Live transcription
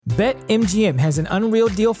BetMGM has an unreal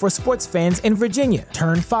deal for sports fans in Virginia.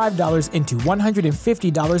 Turn $5 into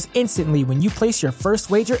 $150 instantly when you place your first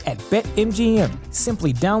wager at BetMGM.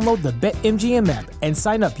 Simply download the BetMGM app and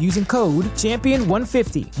sign up using code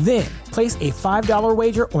Champion150. Then, place a $5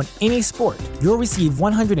 wager on any sport. You'll receive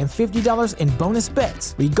 $150 in bonus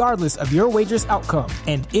bets, regardless of your wager's outcome.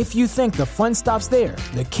 And if you think the fun stops there,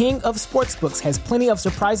 the King of Sportsbooks has plenty of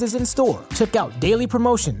surprises in store. Check out daily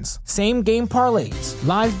promotions, same-game parlays,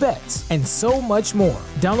 live bets, and so much more.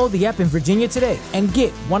 Download the app in Virginia today and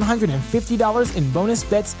get $150 in bonus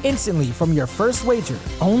bets instantly from your first wager.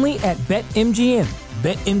 Only at BetMGM.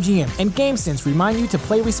 BetMGM and GameSense remind you to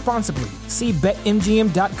play responsibly. See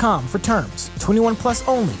BetMGM.com for terms. 21 plus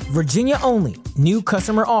only. Virginia only. New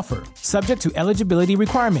customer offer. Subject to eligibility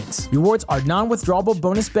requirements. Rewards are non-withdrawable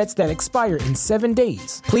bonus bets that expire in 7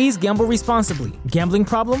 days. Please gamble responsibly. Gambling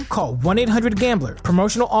problem? Call 1-800-GAMBLER.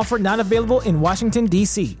 Promotional offer not available in Washington,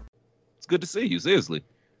 D.C. It's good to see you, seriously.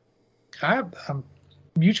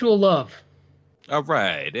 Mutual love. All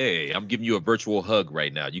right. Hey, I'm giving you a virtual hug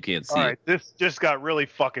right now. You can't see All right, it. this just got really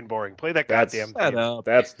fucking boring. Play that goddamn thing.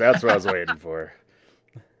 That's what I was waiting for.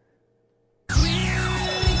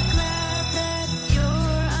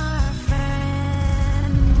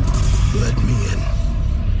 Let me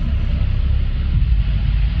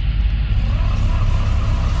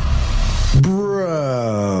in.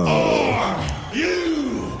 Bro. Are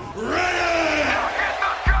you ready?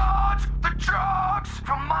 It's the drugs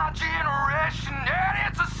from my generation, and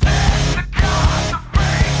it's a sin. The gods, the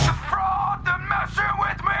fake, the fraud, the messing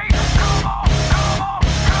with me. Come on.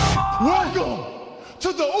 Welcome to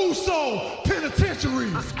the Uso Penitentiary.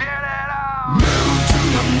 Let's get it on. Move to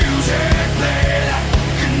the music, play that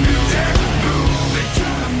music. Move it to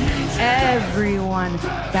the music. Everyone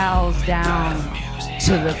bows down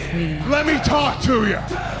to the queen. Let me talk to you.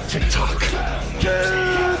 TikTok.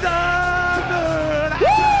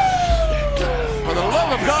 For the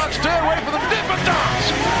love of God, stay away from the Dippin'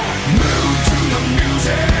 Dots. Move to the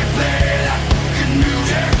music, play that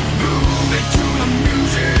music. Move it to the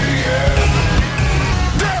music, yeah.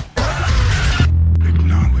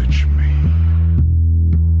 Acknowledge me.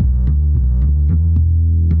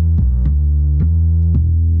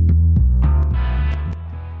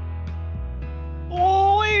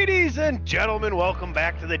 Ladies and gentlemen, welcome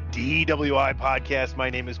back to the DWI podcast. My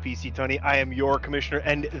name is PC Tony. I am your commissioner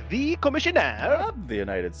and the commissioner Of the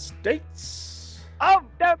United States. of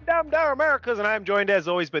Damn Americas, and I am joined as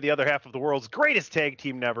always by the other half of the world's greatest tag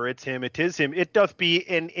team never. It's him, it is him. It doth be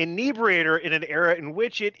an inebriator in an era in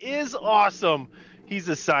which it is awesome. He's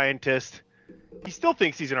a scientist. He still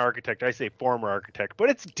thinks he's an architect. I say former architect, but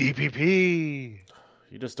it's DPP.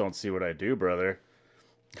 You just don't see what I do, brother.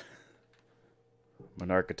 I'm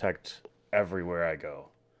an architect everywhere I go.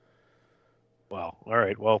 Well, all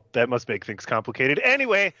right. Well, that must make things complicated.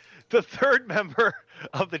 Anyway, the third member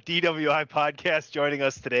of the DWI podcast joining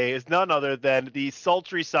us today is none other than the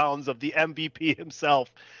sultry sounds of the MVP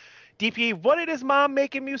himself. DP, what did his mom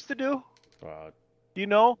make him used to do? Do you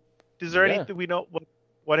know? Is there anything we know?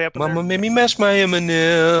 What happened Mama there? made me mash my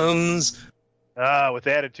M&Ms. With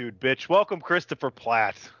attitude, bitch. Welcome, Christopher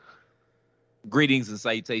Platt. Greetings and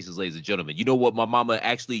salutations, ladies and gentlemen. You know what my mama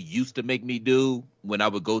actually used to make me do when I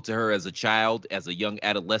would go to her as a child, as a young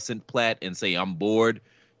adolescent, Platt, and say, I'm bored?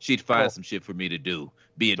 She'd find some shit for me to do,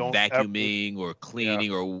 be it vacuuming or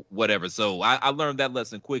cleaning or whatever. So I learned that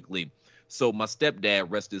lesson quickly. So my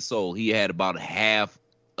stepdad, rest his soul, he had about half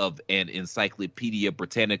of an Encyclopedia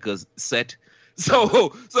Britannica set.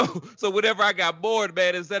 So whenever I got bored,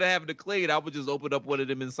 man, instead of having to clean, I would just open up one of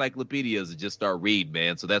them encyclopedias and just start reading,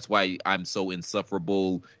 man. So that's why I'm so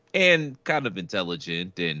insufferable and kind of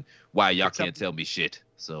intelligent, and why y'all can't tell me shit.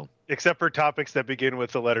 So except for topics that begin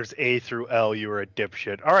with the letters A through L, you are a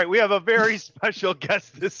dipshit. All right, we have a very special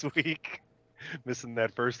guest this week. Missing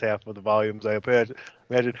that first half of the volumes, I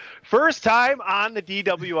imagine. First time on the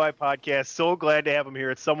DWI podcast. So glad to have him here.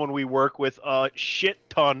 It's someone we work with a shit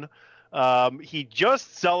ton. He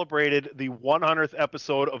just celebrated the 100th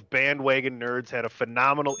episode of Bandwagon Nerds, had a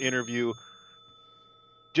phenomenal interview.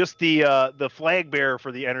 Just the flag bearer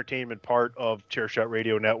for the entertainment part of Chairshot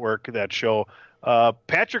Radio Network, that show.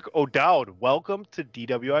 Patrick O'Dowd, welcome to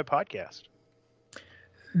DWI Podcast.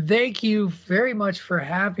 Thank you very much for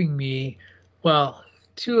having me. Well,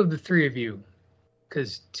 two of the three of you,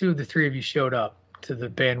 because two of the three of you showed up to the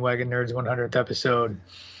Bandwagon Nerds 100th episode.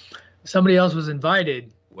 Somebody else was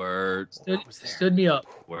invited. Word. Stood me up.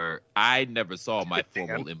 Word. I never saw my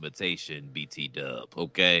formal invitation, BT Dub,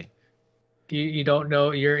 okay? You don't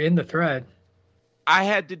know, you're in the thread. I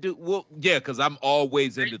had to do, well, yeah, because I'm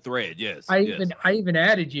always in the thread, yes. I even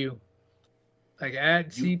added you. like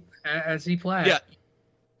at C Platt. Yeah.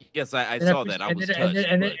 Yes, I saw that. I was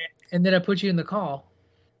touched. And then I put you in the call.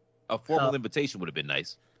 A formal invitation would have been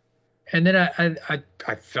nice. And then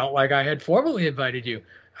I felt like I had formally invited you.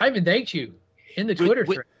 I even thanked you in the Twitter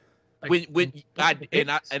thread.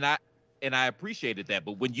 And I appreciated that.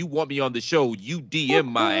 But when you want me on the show, you DM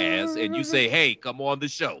my ass and you say, "Hey, come on the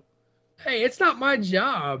show." Hey, it's not my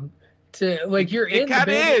job to you're in. It kind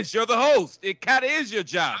of is. You're the host. It kind of is your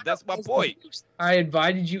job. That's my point. I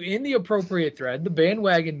invited you in the appropriate thread, the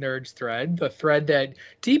Bandwagon Nerds thread, the thread that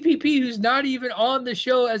DPP, who's not even on the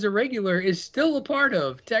show as a regular, is still a part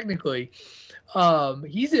of technically.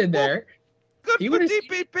 He's in there. Good for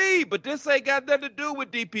DPP, but this ain't got nothing to do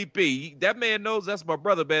with DPP. That man knows that's my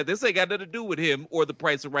brother, man. This ain't got nothing to do with him or the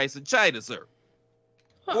price of rice in China, sir.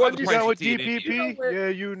 Or the price of DPP? Yeah,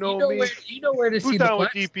 you know me. You know where to see the down with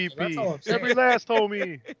DPP? Every last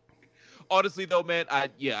homie. Honestly, though, man, I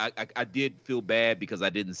did feel bad because I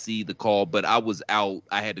didn't see the call, but I was out.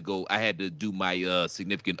 I had to go. I had to do my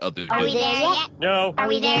significant other. Are we there yet? No. Are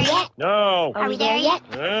we there yet? No. Are we there yet?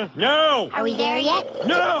 No. Are we there yet?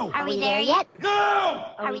 No. Are we there yet?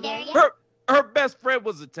 No. Are we there yet? Her best friend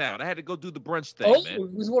was in town. I had to go do the brunch thing, man.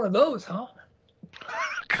 It was one of those, huh?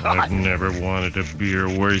 I've never wanted a beer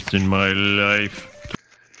worse in my life.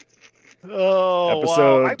 Oh,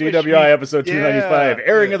 episode wow. DWI episode 295,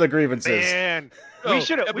 airing of the grievances. Man, we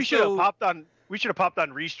should have popped on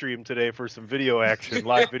Restream today for some video action,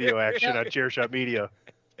 live video action on Chairshot Media.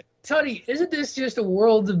 Tony, isn't this just a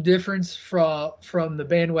world of difference from the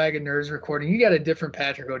Bandwagon Nerds recording? You got a different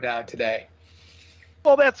Patrick O'Dowd today.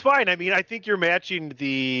 Well, that's fine. I mean, I think you're matching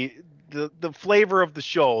the flavor of the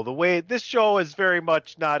show. The way this show is very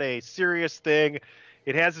much not a serious thing.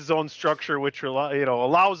 It has its own structure, which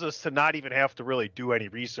allows us to not even have to really do any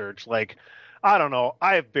research. Like, I don't know.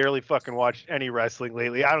 I have barely fucking watched any wrestling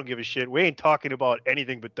lately. I don't give a shit. We ain't talking about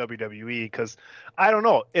anything but WWE because I don't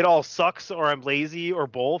know. It all sucks, or I'm lazy, or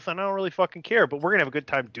both, and I don't really fucking care. But we're gonna have a good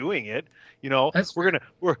time doing it. You know, we're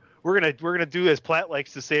gonna do, as Platt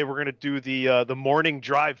likes to say, we're gonna do the morning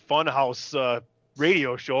drive funhouse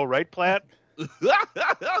radio show, right, Platt? All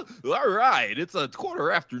right, it's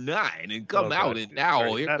 9:15 and come out, and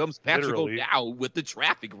now here comes Patrick O'Dowd with the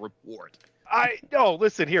traffic report.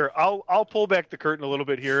 Listen here. I'll pull back the curtain a little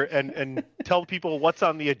bit here and tell people what's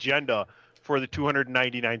on the agenda for the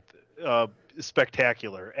 299th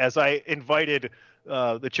spectacular. As I invited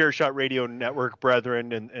the Chairshot Radio Network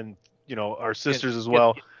brethren and our sisters as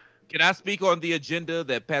well. Can I speak on the agenda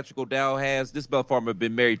that Patrick O'Dowd has? This Bell Farmer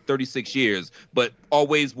been married 36 years, but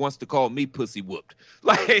always wants to call me pussy whooped.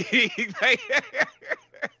 Like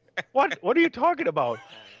what are you talking about?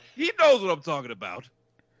 He knows what I'm talking about.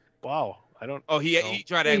 Wow, I don't. Oh, he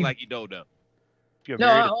tried to act like he don't know. You're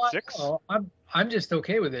married at 6? I'm just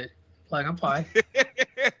okay with it. Like, I'm fine.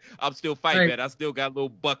 I'm still fighting, man. I still got a little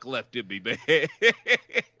buck left in me, man.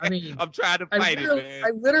 I mean, I'm trying to fight it, man. I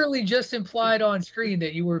literally just implied on screen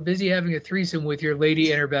that you were busy having a threesome with your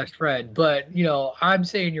lady and her best friend, but I'm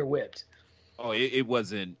saying you're whipped. Oh, it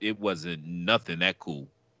wasn't nothing that cool.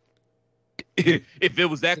 If it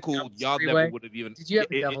was that cool, y'all never would have even. Did you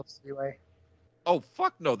have a devil's three-way? Oh,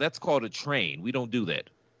 fuck no. That's called a train. We don't do that.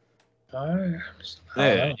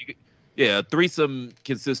 Yeah, a threesome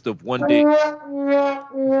consists of one dick. I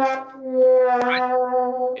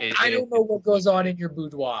don't know what goes on in your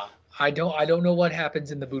boudoir. I don't know what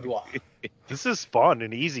happens in the boudoir. This is fun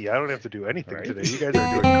and easy. I don't have to do anything today. You guys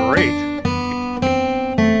are doing great.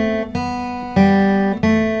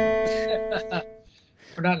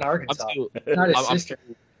 We're not in Arkansas. Not his sister.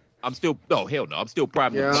 I'm still. No, hell no. I'm still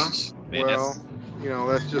prime. Yeah. Man,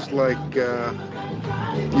 that's just like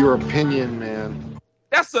your opinion, man.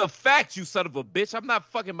 That's a fact, you son of a bitch. I'm not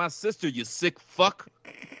fucking my sister, you sick fuck.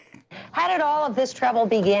 How did all of this trouble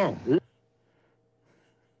begin?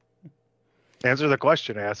 Answer the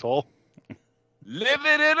question, asshole.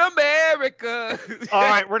 Living in America. All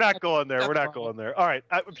right, we're not going there. We're not going there. All right,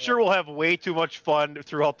 I'm sure we'll have way too much fun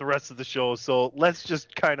throughout the rest of the show, so let's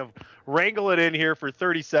just kind of wrangle it in here for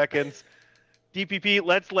 30 seconds. DPP,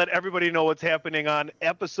 let's let everybody know what's happening on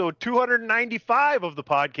episode 295 of the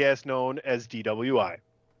podcast known as DWI.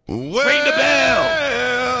 Ring the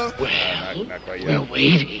bell! Well, not quite yet. We're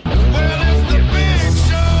waiting.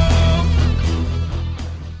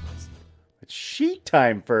 It's sheet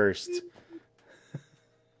time first.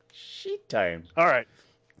 Sheet time. All right.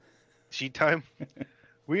 Sheet time.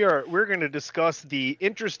 We're going to discuss the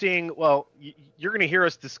interesting, you're going to hear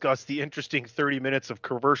us discuss the interesting 30 minutes of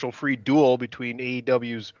commercial-free duel between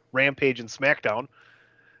AEW's Rampage and SmackDown.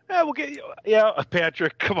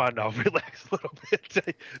 Patrick, come on now, relax a little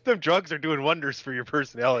bit. Them drugs are doing wonders for your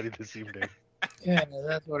personality this evening. Yeah,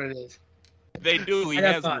 that's what it is. They do. He I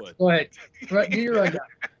got has thoughts. one. Go ahead. Do your rundown.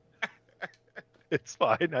 It's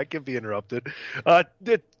fine. I can be interrupted.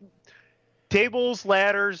 The tables,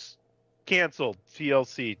 ladders, canceled.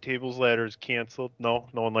 TLC. Tables, ladders, canceled. No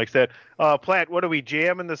one likes that. Plant, what are we?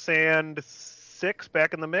 Jam in the Sand 6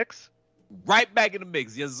 back in the mix? Right back in the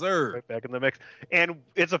mix. Yes, sir. Right back in the mix. And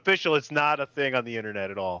it's official. It's not a thing on the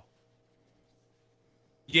internet at all.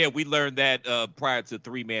 Yeah, we learned that prior to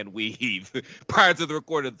Three-Man Weave. Prior to the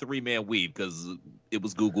recording of Three-Man Weave, because it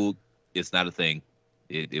was Googled. It's not a thing.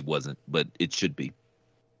 It wasn't, but it should be.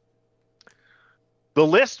 The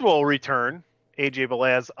list will return. AJ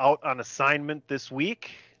Velez out on assignment this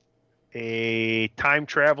week. A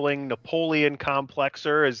time-traveling Napoleon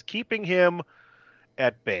complexer is keeping him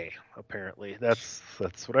at bay, apparently. That's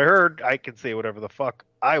what I heard. I can say whatever the fuck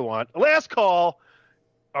I want. Last call.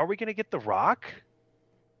 Are we going to get The Rock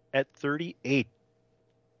at 38?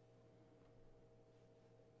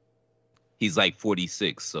 He's like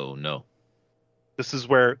 46, so no. This is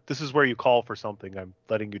where you call for something. I'm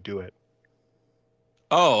letting you do it.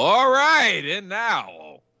 Oh, all right. And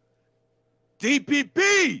now,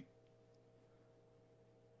 DPP,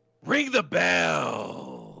 ring the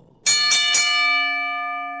bell.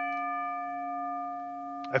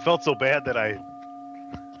 I felt so bad that I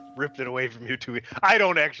ripped it away from you two. I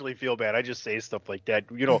don't actually feel bad. I just say stuff like that.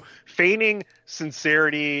 You know, feigning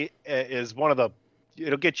sincerity is one of the.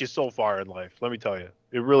 It'll get you so far in life. Let me tell you,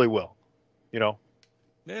 it really will. You know.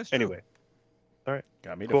 That's anyway, all right,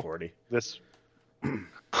 got me cool. to 40. This.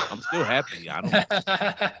 I'm still happy.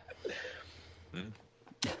 I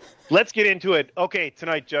don't. Let's get into it. Okay,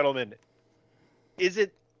 tonight, gentlemen. Is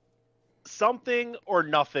it something or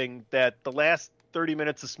nothing that the last 30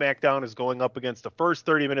 minutes of SmackDown is going up against the first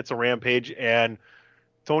 30 minutes of Rampage, and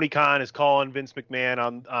Tony Khan is calling Vince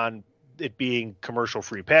McMahon on it being commercial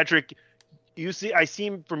free? Patrick, I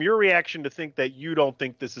seem from your reaction to think that you don't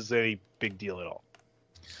think this is any big deal at all.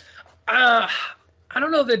 I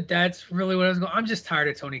don't know that that's really what I was going. I'm just tired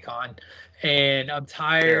of Tony Khan, and I'm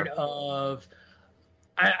tired of.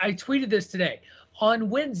 I tweeted this today on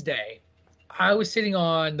Wednesday. I was sitting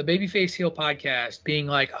on the Babyface Heel podcast being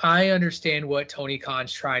like, I understand what Tony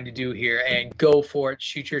Khan's trying to do here, and go for it,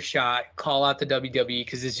 shoot your shot, call out the WWE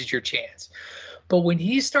because this is your chance. But when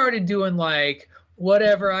he started doing like,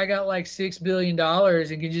 whatever, I got like $6 billion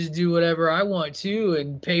and can just do whatever I want to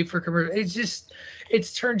and pay for commercial,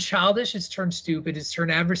 it's turned childish, it's turned stupid, it's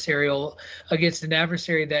turned adversarial against an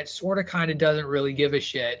adversary that sort of kind of doesn't really give a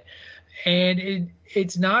shit. And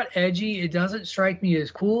it's not edgy. It doesn't strike me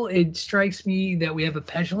as cool. It strikes me that we have a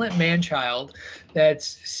petulant man-child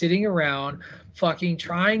that's sitting around fucking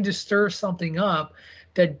trying to stir something up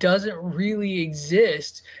that doesn't really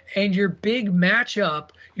exist. And your big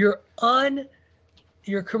matchup, your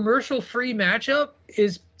commercial-free matchup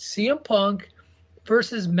is CM Punk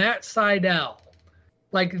versus Matt Sydal.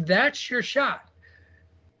 Like, that's your shot.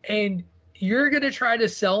 And you're going to try to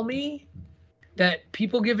sell me that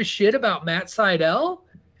people give a shit about Matt Sydal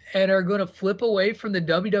and are going to flip away from the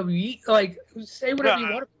WWE? Like, say whatever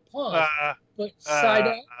you want to Punk, but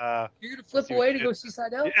Sydal, you're going to flip away to go see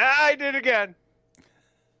Sydal? Yeah, I did again.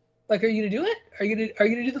 Like, are you going to do it? Are you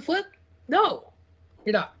going to do the flip? No,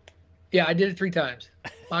 you're not. Yeah, I did it 3 times.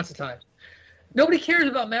 Lots of times. Nobody cares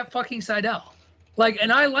about Matt fucking Sydal. Like,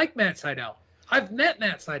 and I like Matt Sydal. I've met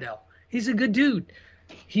Matt Sydal. He's a good dude.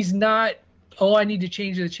 He's not, I need to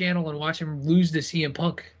change the channel and watch him lose to CM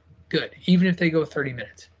Punk. Good. Even if they go 30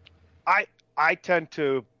 minutes. I tend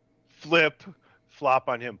to flop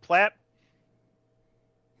on him. Platt?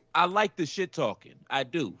 I like the shit talking. I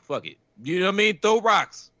do. Fuck it. You know what I mean? Throw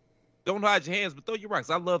rocks. Don't hide your hands, but throw your rocks.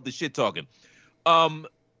 I love the shit talking. And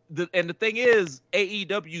the thing is,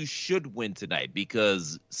 AEW should win tonight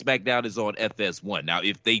because SmackDown is on FS1. Now,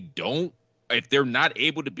 if they're not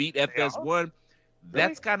able to beat FS1,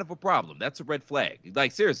 that's kind of a problem. That's a red flag.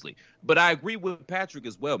 Like, seriously. But I agree with Patrick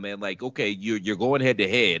as well, man. Like, okay, you're going head to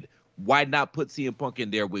head. Why not put CM Punk in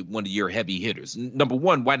there with one of your heavy hitters? Number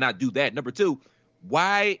one, why not do that? Number two,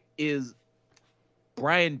 why is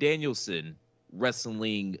Bryan Danielson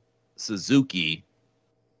wrestling Suzuki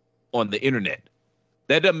on the internet?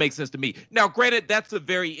 That doesn't make sense to me. Now, granted, that's a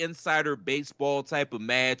very insider baseball type of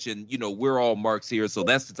match, and, you know, we're all marks here, so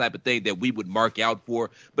that's the type of thing that we would mark out for.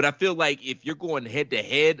 But I feel like if you're going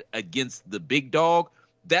head-to-head against the big dog,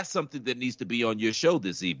 that's something that needs to be on your show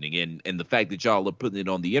this evening. And the fact that y'all are putting it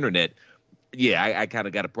on the internet, yeah, I kind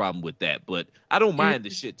of got a problem with that. But I don't mind the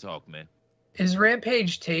shit talk, man. Is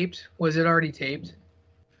Rampage taped? Was it already taped?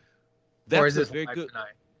 That's or is this very good.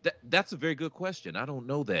 Tonight? That's a very good question. I don't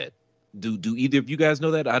know that. Do either of you guys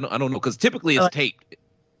know that? I don't know, because typically it's taped.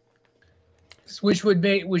 Which would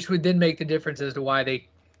then make the difference as to why they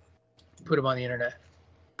put them on the internet.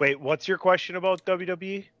 Wait, what's your question about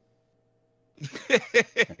WWE?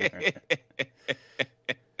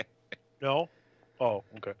 No? Oh,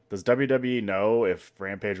 okay. Does WWE know if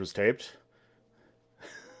Rampage was taped?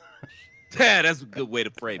 Yeah, that's a good way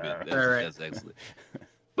to frame it. That's, All right. That's excellent.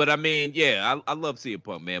 But I mean, yeah, I love CM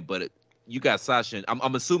Punk, man. But you got Sasha.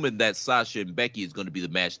 I'm assuming that Sasha and Becky is going to be the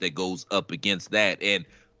match that goes up against that, and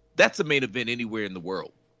that's a main event anywhere in the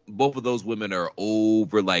world. Both of those women are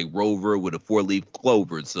over like Rover with a 4-leaf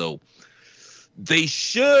clover, so they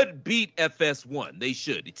should beat FS1. They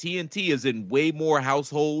should. TNT is in way more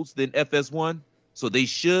households than FS1, so they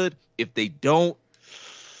should. If they don't,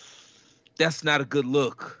 that's not a good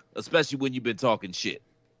look, especially when you've been talking shit.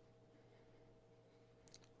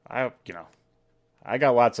 I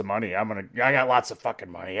got lots of money. I got lots of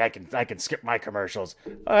fucking money. I can skip my commercials.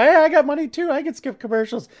 Hey, I got money too. I can skip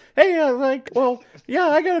commercials. Hey, I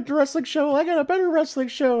got a wrestling show. I got a better wrestling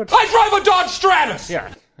show. I drive a Dodge Stratus.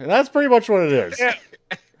 Yeah, that's pretty much what it is. Yeah.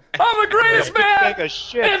 I'm the greatest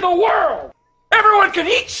man in the world. Everyone can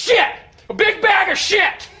eat shit. A big bag of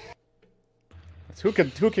shit. Who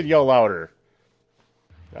can yell louder?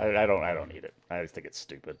 I don't need it. I just think it's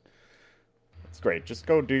stupid. It's great. Just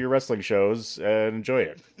go do your wrestling shows and enjoy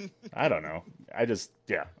it. I don't know.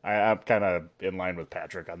 I'm kind of in line with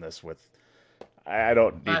Patrick on this. I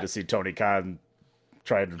don't need to see Tony Khan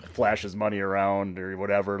try to flash his money around or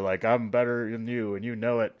whatever. Like, I'm better than you and you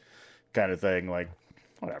know it kind of thing. Like,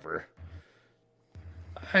 whatever.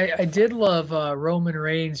 I did love Roman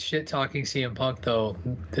Reigns shit talking CM Punk though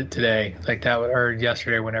today, like that, or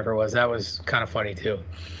yesterday, whenever it was. That was kind of funny too.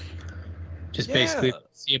 Just basically,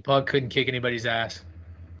 CM Punk couldn't kick anybody's ass.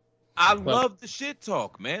 I love the shit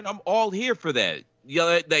talk, man. I'm all here for that.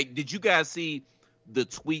 Like, did you guys see the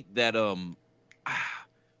tweet that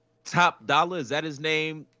Top Dollar, is that his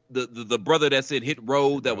name? The brother that's in Hit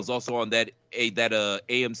Road that was also on that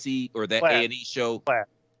AMC or that A&E show.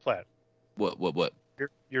 Flat. What?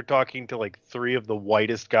 You're talking to like 3 of the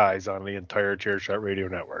whitest guys on the entire Chairshot Radio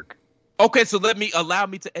Network. Okay, so allow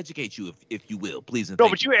me to educate you, if you will, please. No,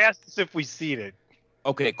 but you asked us if we seen it.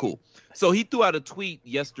 Okay, cool. So he threw out a tweet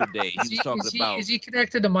yesterday. He was talking about. Is he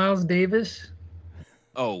connected to Miles Davis?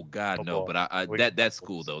 Oh God, no! But that's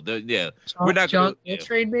cool though. We're not John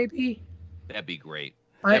Coltrane, maybe. That'd be great.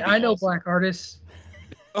 I know black artists.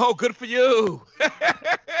 Oh, good for you.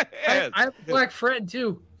 I have a black friend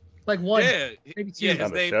too. Like one, maybe 2.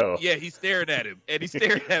 Yeah, he's staring at him, and he's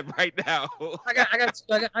staring at him right now.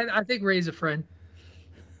 I think Ray's a friend.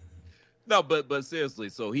 No, but seriously,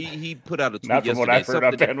 so he put out a tweet Not from yesterday. what I've heard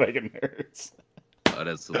on Bandwagon Nerds. Oh,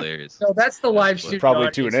 that's hilarious. No, that's the live stream. Should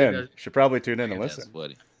probably tune in and listen. That's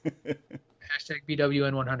funny. Hashtag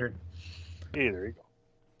BWN100. Hey, there you go.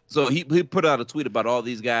 So he put out a tweet about all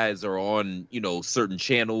these guys are on, certain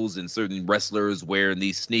channels and certain wrestlers wearing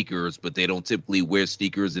these sneakers, but they don't typically wear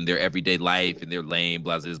sneakers in their everyday life and they're lame,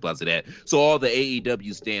 blah, blah, blah, that. So all the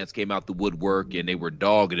AEW stands came out the woodwork and they were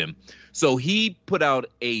dogging him. So he put out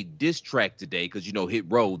a diss track today because, Hit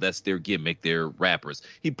Row, that's their gimmick, they're rappers.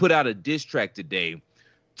 He put out a diss track today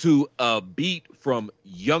to a beat from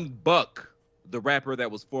Young Buck, the rapper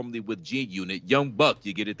that was formerly with G Unit. Young Buck,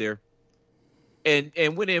 you get it there? And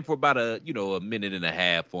went in for about a minute and a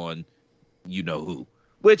half on who,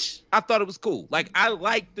 which I thought it was cool. Like, I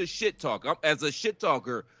like the shit talk. As a shit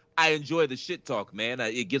talker, I enjoy the shit talk, man.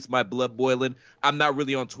 It gets my blood boiling. I'm not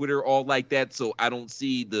really on Twitter all like that, so I don't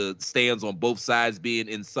see the stands on both sides being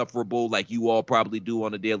insufferable like you all probably do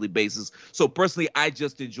on a daily basis. So personally, I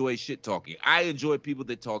just enjoy shit talking. I enjoy people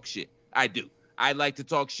that talk shit. I do. I like to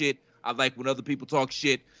talk shit. I like when other people talk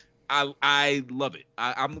shit. I love it.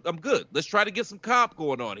 I'm good. Let's try to get some comp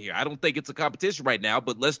going on here. I don't think it's a competition right now,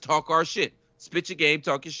 but let's talk our shit. Spit your game,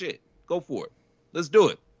 talk your shit. Go for it. Let's do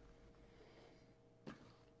it.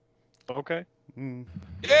 Okay.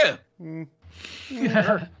 Yeah.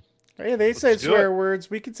 Hey, they say swear words.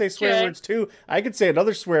 We can say swear words too. I could say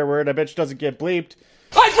another swear word. I bet you doesn't get bleeped.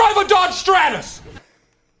 I drive a Dodge Stratus.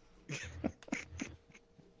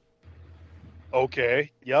 Okay.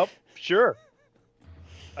 Yep. Sure.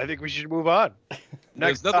 I think we should move on.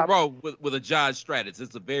 There's nothing wrong with a Dodge Stratus.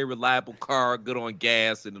 It's a very reliable car, good on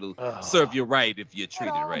gas, and it'll serve you right if you treat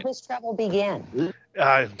it right. This trouble began.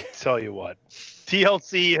 I tell you what,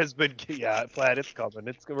 TLC has been Platt. It's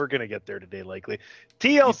coming. We're gonna get there today, likely.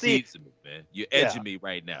 TLC, man. You're edging me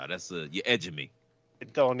right now. You're edging me.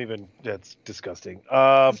 Don't even. That's disgusting.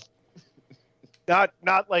 Not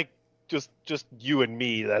like just you and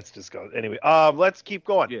me. That's disgusting. Anyway, let's keep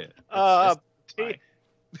going. Yeah.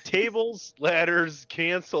 Tables, ladders,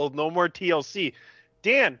 canceled. No more TLC.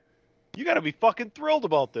 Dan, You got to be fucking thrilled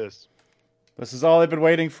about this. This is all I've been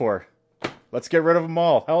waiting for. Let's get rid of them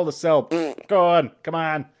all. Hell in a Cell. Go on. Come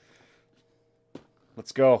on.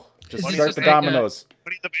 Let's go. Just start the dominoes.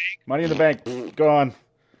 Money in the Bank. Money in the Bank. Go on.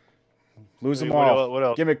 Lose them all. What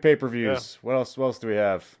else? Gimmick pay-per-views. Yeah. What else do we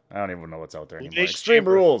have? I don't even know what's out there anymore. Extreme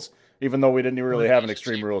Rules. Even though we didn't really have an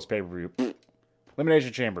Extreme Rules pay-per-view.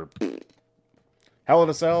 Elimination Chamber. Hell in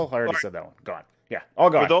a Cell. I already said that one. Gone. Yeah, all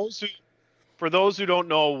gone. For those who don't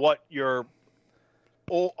know what your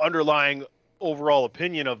underlying overall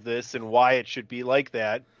opinion of this and why it should be like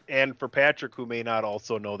that, and for Patrick who may not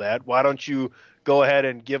also know that, why don't you go ahead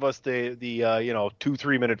and give us the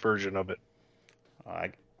 2-3 minute version of it? I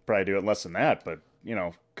could probably do it less than that, but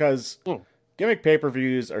because gimmick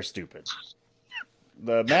pay-per-views are stupid.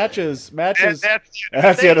 The matches. That's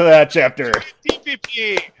the end of that chapter.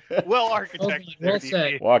 DPP, well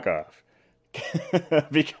architected. Walk off.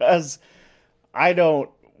 Because I don't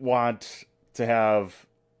want to have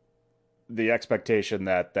the expectation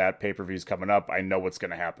that pay-per-view is coming up. I know what's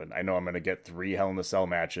going to happen. I know I'm going to get 3 Hell in a Cell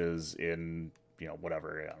matches in,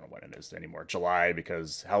 whatever. I don't know when it is anymore. July,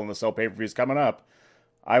 because Hell in a Cell pay-per-view is coming up.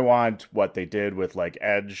 I want what they did with like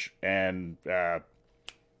Edge and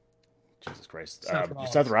Jesus Christ,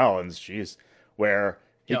 Seth Rollins. Jeez, where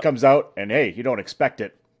he comes out and hey, you don't expect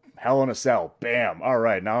it. Hell in a Cell, bam! All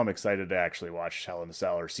right, now I'm excited to actually watch Hell in a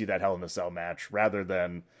Cell or see that Hell in a Cell match rather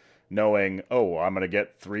than knowing, oh, I'm gonna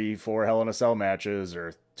get 3-4 Hell in a Cell matches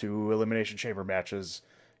or 2 Elimination Chamber matches,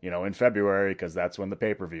 in February because that's when the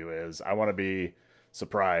pay-per-view is. I want to be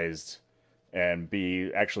surprised and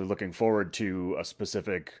be actually looking forward to a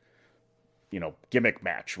specific, gimmick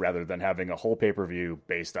match rather than having a whole pay-per-view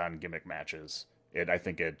based on gimmick matches. I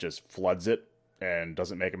think it just floods it and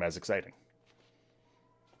doesn't make them as exciting.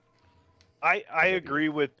 I agree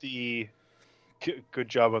with the good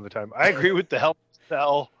job on the time. I agree with the Hell in a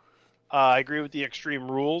Cell. I agree with the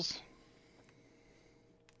Extreme Rules.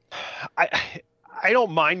 I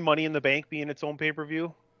don't mind Money in the Bank being its own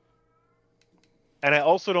pay-per-view. And I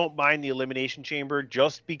also don't mind the Elimination Chamber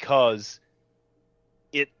just because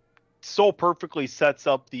it so perfectly sets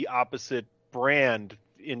up the opposite brand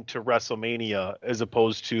into WrestleMania as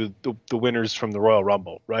opposed to the winners from the Royal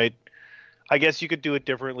Rumble, right? I guess you could do it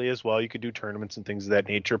differently as well. You could do tournaments and things of that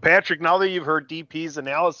nature. Patrick, now that you've heard DP's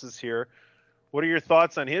analysis here, what are your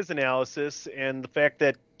thoughts on his analysis and the fact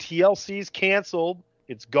that TLC's canceled,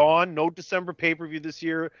 it's gone, no December pay-per-view this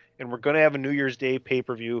year, and we're going to have a New Year's Day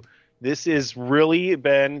pay-per-view? This has really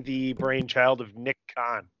been the brainchild of Nick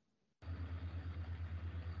Khan.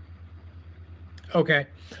 Okay.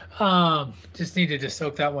 Just needed to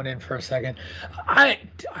soak that one in for a second. I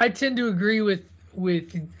tend to agree with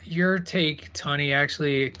your take, Tony,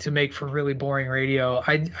 actually, to make for really boring radio.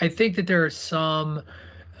 I think that there are some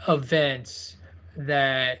events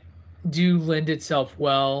that do lend itself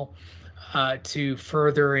well to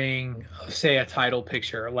furthering, say, a title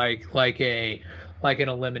picture, like an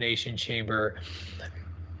Elimination Chamber.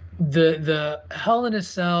 The Hell in a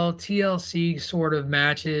Cell, TLC sort of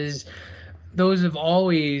matches, those have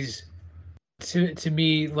always, to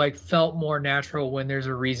me, like felt more natural when there's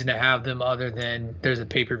a reason to have them other than there's a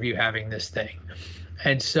pay-per-view having this thing.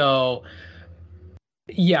 And so,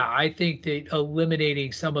 yeah, I think that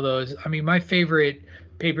eliminating some of those, I mean, my favorite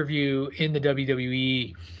pay-per-view in the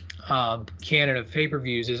WWE canon of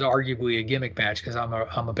pay-per-views is arguably a gimmick match because I'm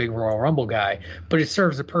a big Royal Rumble guy, but it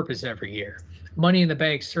serves a purpose every year. Money in the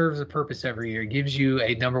Bank serves a purpose every year. It gives you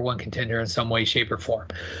a number one contender in some way, shape, or form.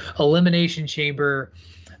 Elimination Chamber,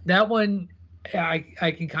 that one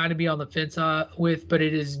I can kind of be on the fence with, but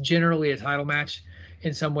it is generally a title match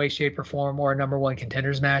in some way, shape, or form, or a number one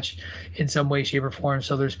contenders match in some way, shape, or form.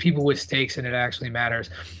 So there's people with stakes and it actually matters.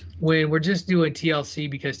 When we're just doing TLC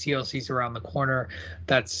because TLC's around the corner,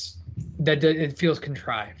 it feels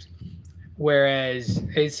contrived. Whereas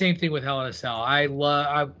same thing with Hell in a Cell.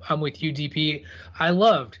 I'm with you, DP. I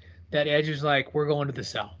loved that Edge is like, we're going to the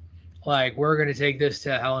Cell. Like, we're going to take this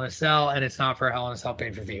to Hell in a Cell, and it's not for a Hell in a Cell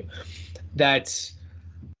pay-per-view. That's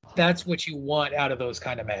what you want out of those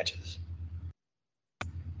kind of matches.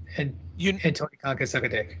 And Tony Khan can suck a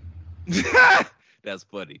dick. That's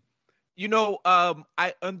funny.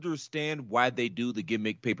 I understand why they do the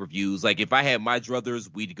gimmick pay-per-views. Like, if I had my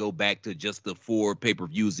druthers, we'd go back to just the 4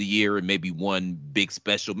 pay-per-views a year and maybe one big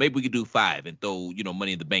special. Maybe we could do 5 and throw,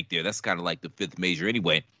 Money in the Bank there. That's kind of like the 5th major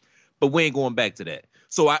anyway. But we ain't going back to that.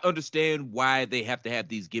 So I understand why they have to have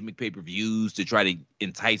these gimmick pay-per-views to try to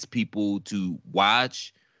entice people to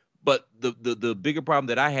watch. But the bigger problem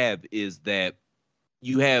that I have is that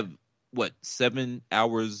you have, 7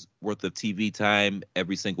 hours worth of TV time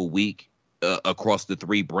every single week across the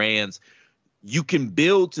 3 brands. you can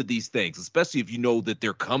build to these things, especially if you know that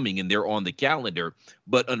they're coming and they're on the calendar.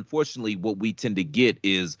 But unfortunately, what we tend to get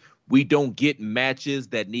is we don't get matches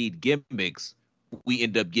that need gimmicks. We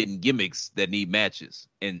end up getting gimmicks that need matches.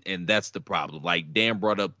 And that's the problem. Like Dan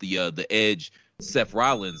brought up the Edge, Seth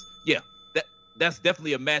Rollins. Yeah, that's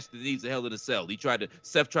definitely a match that needs a Hell in a Cell.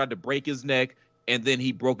 Seth tried to break his neck, and then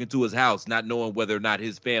he broke into his house not knowing whether or not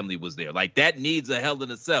his family was there. Like, that needs a Hell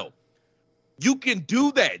in a Cell. You can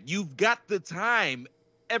do that. You've got the time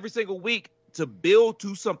every single week to build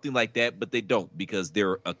to something like that, but they don't because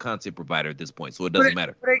they're a content provider at this point, so it doesn't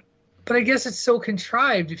matter. But I guess it's so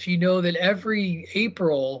contrived if you know that every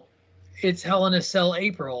April it's Hell in a Cell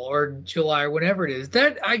April or July or whatever it is.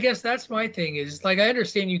 That, I guess that's my thing is, like, I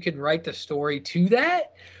understand you can write the story to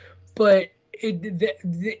that, but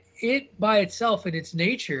it by itself in its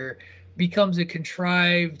nature becomes a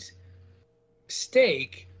contrived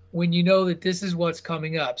stake when you know that this is what's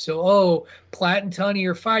coming up. So, Platt and Tunney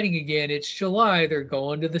are fighting again. It's July. They're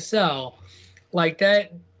going to the cell. Like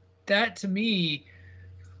that to me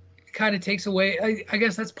kind of takes away. I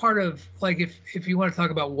guess that's part of, like, if you want to talk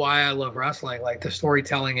about why I love wrestling, like the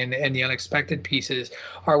storytelling and the unexpected pieces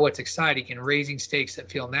are what's exciting and raising stakes that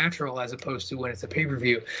feel natural as opposed to when it's a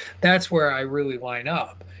pay-per-view. That's where I really line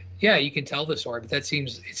up. Yeah, you can tell the story, but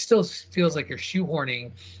it still feels like you're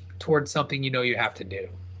shoehorning towards something you have to do.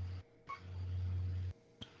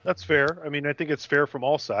 That's fair. I mean, I think it's fair from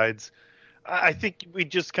all sides. I think we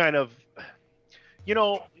just kind of,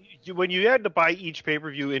 when you had to buy each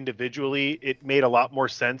pay-per-view individually, it made a lot more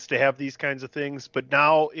sense to have these kinds of things. But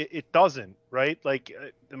now it doesn't, right? Like,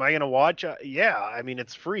 am I going to watch? Yeah. I mean,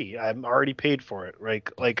 it's free. I'm already paid for it, right?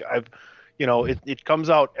 Like it comes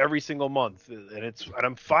out every single month, and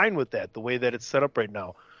I'm fine with that, the way that it's set up right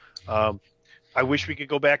now. I wish we could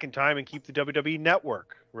go back in time and keep the WWE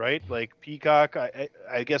Network, right? Like Peacock,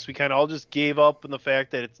 I guess we kind of all just gave up on the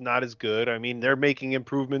fact that it's not as good. I mean, they're making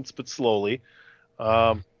improvements, but slowly.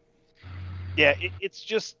 It's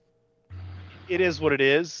just, it is what it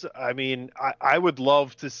is. I mean, I would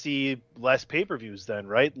love to see less pay-per-views then,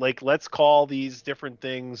 right? Like, let's call these different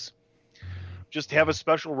things, just have a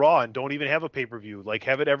special Raw and don't even have a pay-per-view. Like,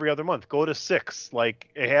 have it every other month. Go to 6. Like,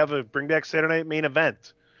 bring back Saturday Night Main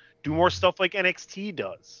Event. Do more stuff like NXT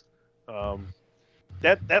does.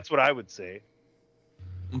 That's what I would say.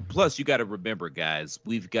 Plus, you got to remember, guys,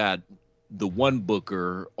 we've got the one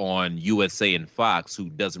booker on USA and Fox who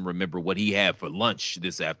doesn't remember what he had for lunch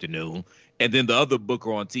this afternoon, and then the other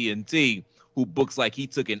booker on TNT who books like he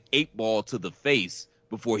took an 8-ball to the face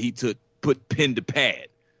before he put pen to pad.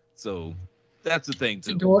 So that's the thing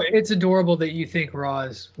too. It's adorable that you think Raw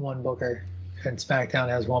is one booker and SmackDown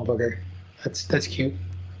has one booker. That's cute.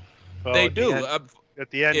 Well, they do. At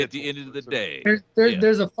the end of the day.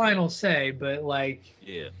 There's a final say, but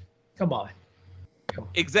come on.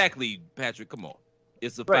 Exactly, Patrick. Come on.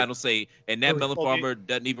 It's the final say, and that Melon Farmer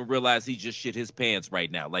doesn't even realize he just shit his pants right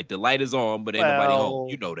now. Like, the light is on, but ain't nobody home.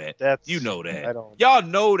 You know that. You know that. Y'all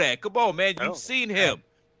know that. Come on, man. You've seen him.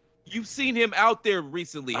 You've seen him out there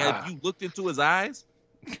recently. Have you looked into his eyes?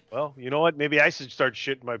 Well, you know what? Maybe I should start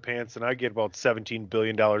shitting my pants, and I get about $17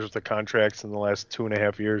 billion worth of contracts in the last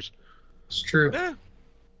 2.5 years. It's true. Yeah.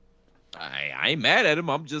 I ain't mad at him.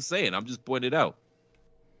 I'm just saying. I'm just pointing it out.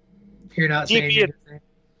 You're not saying anything.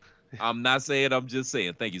 I'm not saying. I'm just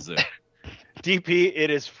saying. Thank you, sir. DP, it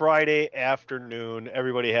is Friday afternoon.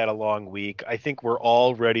 Everybody had a long week. I think we're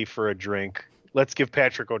all ready for a drink. Let's give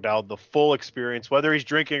Patrick O'Dowd the full experience. Whether he's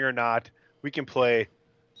drinking or not, we can play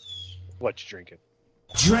What's Drinking.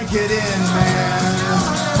 Drink it in, man.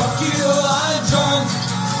 Fuck you, I'm drunk.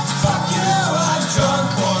 Fuck you, I'm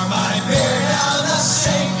drunk. Pour my beer down the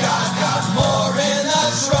sink. I've got more in the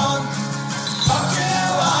trunk. Fuck you,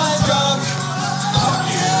 I'm drunk. Fuck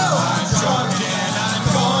you, I'm drunk. And I'm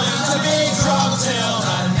going to be drunk till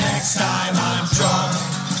the next time I'm drunk.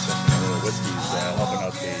 The whiskey's helping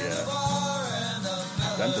out the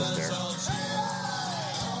dentist there.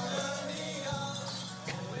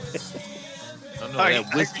 I don't know,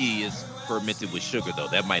 that whiskey is fermented with sugar, though.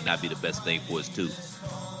 That might not be the best thing for his tooth.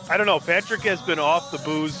 I don't know. Patrick has been off the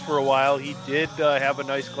booze for a while. He did have a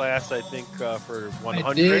nice glass, I think, for 100.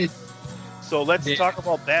 I did. So let's talk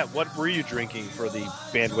about that. What were you drinking for the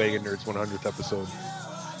Bandwagon Nerds 100th episode?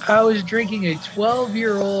 I was drinking a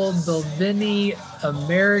 12-year-old Belvini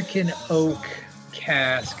American Oak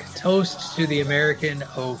cask. Toast to the American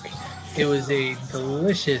Oak. It was a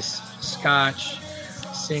delicious Scotch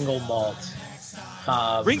single malt.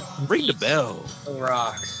 Ring the bell.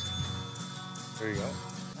 Rocks. There you go.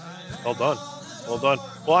 Well done. Well done.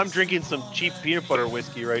 Well, I'm drinking some cheap peanut butter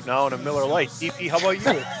whiskey right now and a Miller Lite. DP, how about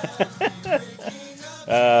you?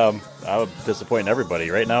 I'll disappoint everybody.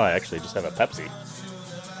 Right now, I actually just have a Pepsi.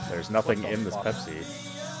 There's nothing in this Pepsi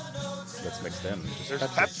that's mixed in. Just There's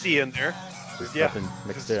Pepsi in there. There's nothing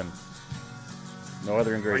mixed in. No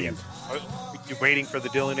other ingredient. Are you waiting for the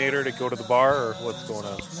Dillinator to go to the bar, or what's going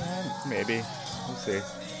on? Maybe. We'll see.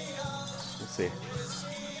 We'll see.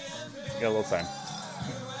 Got a little time.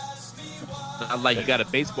 Not like you got a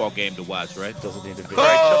baseball game to watch, right? Doesn't need to be.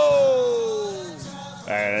 Oh!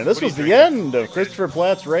 And this was the end of Christopher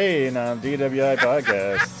Platt's reign on DWI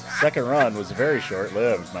podcast. Second run was very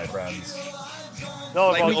short-lived, my friends. No,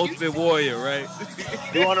 like the Ultimate Warrior, right?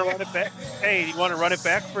 You want to run it back? Hey, you want to run it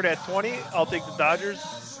back for that 20? I'll take the Dodgers.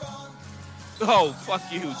 Oh, fuck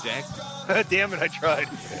you, Jack. Damn it, I tried.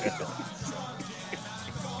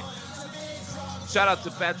 Shout out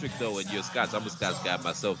to Patrick, though, and your Scotch. I'm a Scotch guy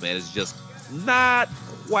myself, man. It's just not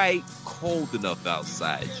quite cold enough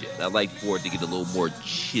outside yet. I like for it to get a little more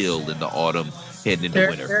chill in the autumn, heading into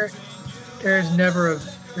winter. There's never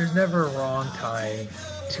a wrong time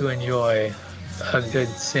to enjoy a good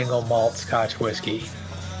single malt Scotch whiskey.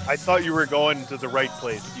 I thought you were going to the right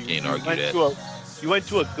place. Can't argue that. You went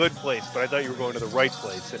to a good place, but I thought you were going to the right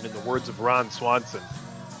place. And in the words of Ron Swanson,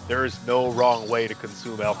 there is no wrong way to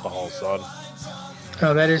consume alcohol, son.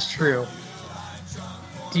 Oh, that is true.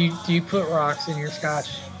 Do you put rocks in your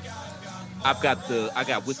Scotch? I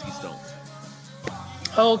got Whiskey Stones.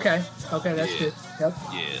 Oh, okay. Okay, that's good. Yep.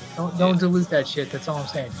 Yeah. Don't dilute that shit. That's all I'm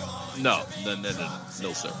saying. No,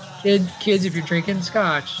 sir. Kids, if you're drinking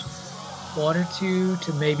Scotch, 1 or 2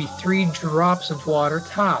 to maybe 3 drops of water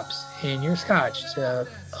tops in your Scotch to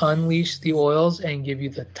unleash the oils and give you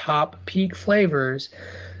the top peak flavors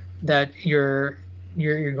that you're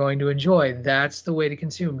going to enjoy. That's the way to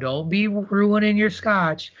consume. Don't be ruining your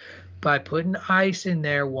Scotch by putting ice in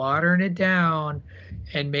there, watering it down,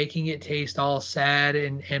 and making it taste all sad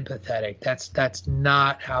and pathetic. That's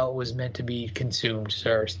not how it was meant to be consumed,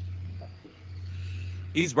 sirs.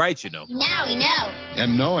 He's right, you know. Now we know.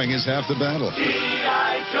 And knowing is half the battle.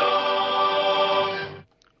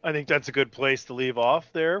 I think that's a good place to leave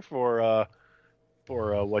off there for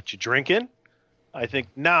what you're drinking. I think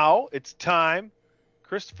now it's time.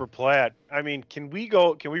 Christopher Platt. I mean, can we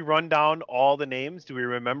run down all the names? Do we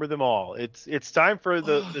remember them all? It's time for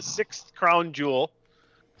the 6th crown jewel.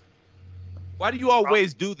 Why do you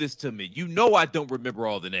always do this to me? You know I don't remember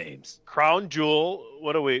all the names. Crown jewel.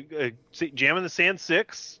 What are we? Jam in the Sand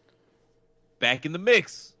 6. Back in the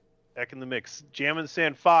mix. Jam in the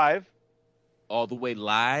Sand 5. All the way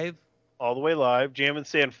live. Jam in the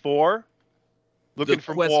Sand 4. Looking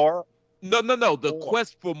for more. No. The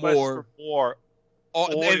quest for more.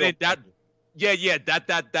 That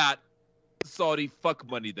Saudi fuck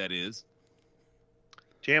money, that is.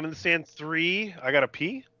 Jam in the Sand 3. I got a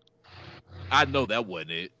P. I know that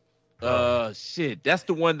wasn't it. Shit. That's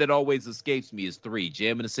the one that always escapes me is 3.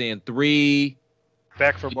 Jam in the Sand 3.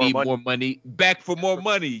 Back for more money. Back for more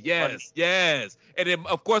money. Yes. And then,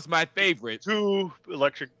 of course, my favorite. 2.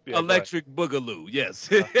 Electric Boogaloo. Yes.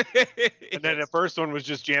 And then the first one was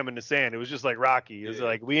just Jam in the Sand. It was just like Rocky. It was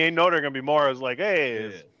like, we ain't know there going to be more. I was like,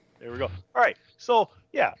 hey, there we go. All right. So,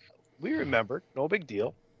 yeah, we remembered. No big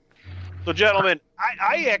deal. So, gentlemen,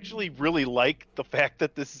 I actually really like the fact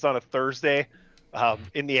that this is on a Thursday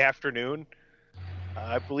in the afternoon.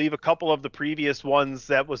 I believe a couple of the previous ones,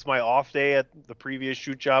 that was my off day at the previous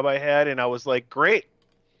shoot job I had, and I was like, great.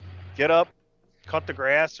 Get up, cut the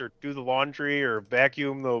grass, or do the laundry, or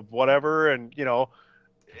vacuum the whatever, and,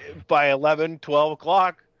 by 11, 12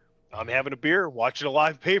 o'clock, I'm having a beer, watching a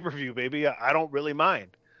live pay-per-view, baby. I don't really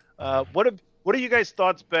mind. What have you guys'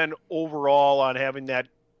 thoughts been overall on having that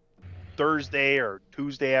Thursday or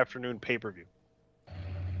Tuesday afternoon pay-per-view?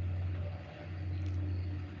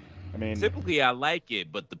 I mean, typically I like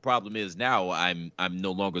it, but the problem is now I'm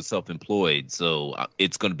no longer self-employed, so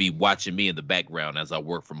it's going to be watching me in the background as I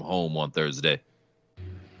work from home on Thursday.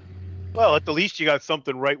 Well, at the least you got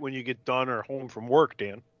something right when you get done or home from work,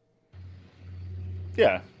 Dan.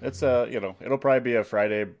 Yeah, it's it'll probably be a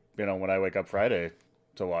Friday, when I wake up Friday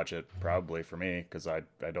to watch it, probably for me, because I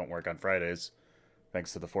don't work on Fridays,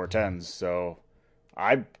 thanks to the 410s. So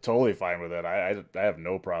I'm totally fine with it. I have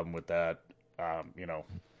no problem with that.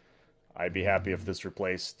 I'd be happy if this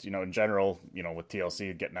replaced, in general, with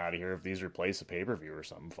TLC getting out of here, if these replace a pay-per-view or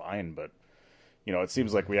something, fine. But, it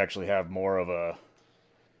seems like we actually have more of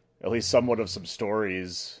at least somewhat of some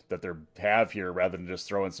stories that they have here rather than just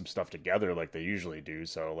throwing some stuff together like they usually do.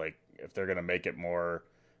 So, like, if they're going to make it more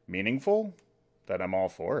meaningful, then I'm all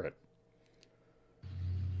for it.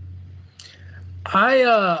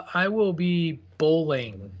 I will be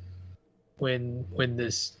bowling when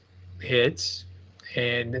this hits.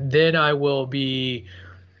 And then I will be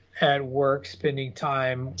at work spending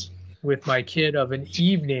time with my kid of an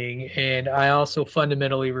evening, and I also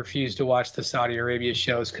fundamentally refuse to watch the Saudi Arabia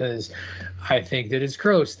shows because I think that it's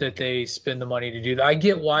gross that they spend the money to do that. I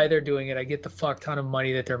get why they're doing it. I get the fuck ton of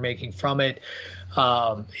money that they're making from it.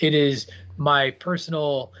 It is my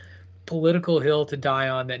personal political hill to die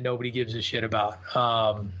on that nobody gives a shit about.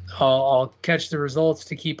 I'll catch the results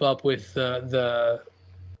to keep up with the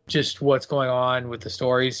just what's going on with the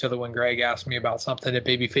stories, so that when Greg asks me about something at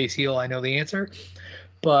Babyface Heel, I know the answer.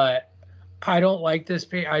 But I don't like this.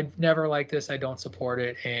 I've never liked this. I don't support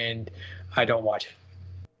it, and I don't watch it.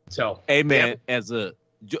 So, hey man,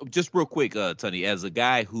 just real quick, Tony, as a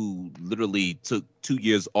guy who literally took 2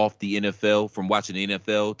 years off the NFL from watching the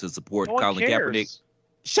NFL to support Colin Kaepernick,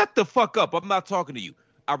 shut the fuck up. I'm not talking to you.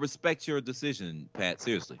 I respect your decision, Pat.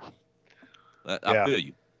 Seriously, I feel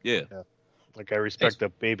you. Yeah. Like I respect a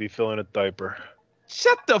baby filling a diaper.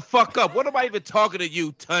 Shut the fuck up. What am I even talking to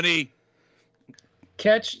you, Tony?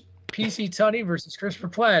 Catch PC Tunney versus Christopher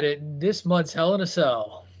Platt at this month's Hell in a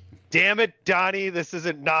Cell. Damn it, Donnie. This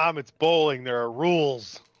isn't Nom, it's bowling. There are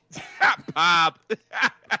rules. Pop.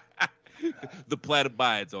 The Platt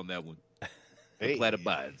abides on that one. The Platt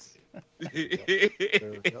abides. There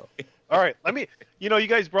we go. All right. You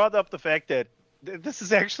guys brought up the fact that this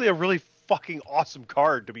is actually a really fucking awesome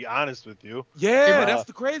card, to be honest with you. Yeah, that's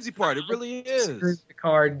the crazy part. It really is. The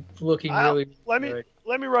card looking really good.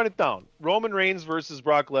 Let me run it down. Roman Reigns versus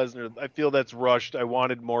Brock Lesnar. I feel that's rushed. I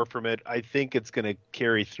wanted more from it. I think it's going to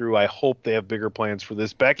carry through. I hope they have bigger plans for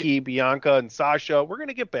this. Becky, Bianca, and Sasha. We're going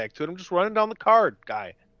to get back to it. I'm just running down the card,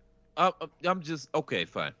 guy. I'm just okay.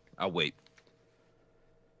 Fine. I'll wait.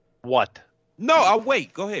 What? No, I'll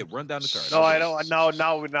wait. Go ahead. Run down the card. No, I don't.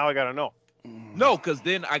 Now I got to know. No, because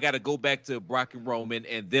then I got to go back to Brock and Roman,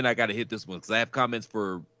 and then I got to hit this one because I have comments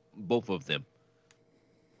for both of them.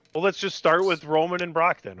 Well, let's just start with Roman and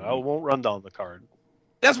Brock then. I won't run down the card.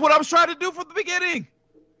 That's what I was trying to do from the beginning.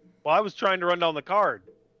 Well, I was trying to run down the card.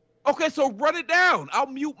 Okay, so run it down. I'll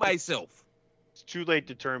mute myself. It's too late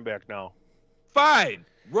to turn back now. Fine.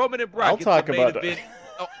 Roman and Brock. I'll talk about it.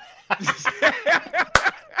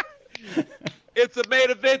 It's a main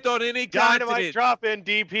event on any Dynamite continent. drop in,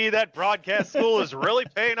 DP. That broadcast school is really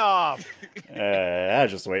paying off. I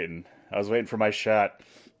was just waiting. I was waiting for my shot.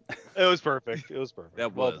 It was perfect.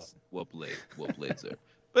 That was well played. Well played, sir.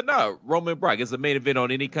 But no, Roman and Brock is a main event on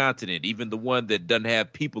any continent, even the one that doesn't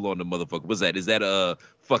have people on the motherfucker. What's that? Is that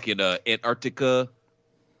fucking Antarctica?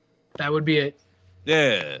 That would be it.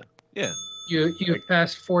 Yeah. You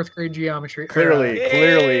passed fourth grade geometry.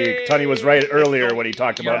 Clearly, Tony was right earlier when he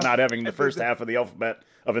talked about not having the first half of the alphabet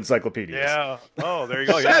of encyclopedias. Yeah. Oh, there you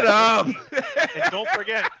go. Shut up. And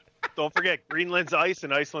don't forget, Greenland's ice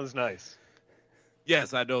and Iceland's nice.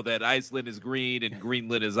 Yes, I know that Iceland is green and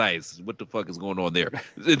Greenland is ice. What the fuck is going on there?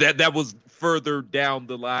 That was further down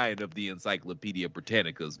the line of the Encyclopedia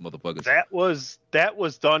Britannicas, motherfuckers. That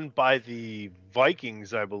was done by the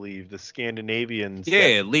Vikings, I believe, the Scandinavians.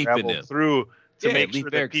 Yeah, Leaf in them through to make Leif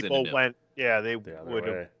sure that Erikson people in went. Yeah, they would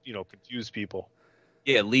have, confuse people.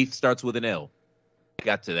 Yeah, Leaf starts with an L.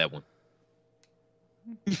 Got to that one.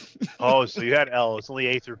 Oh, so you had L. It's only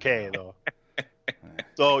A through K though.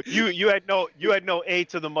 So you had no A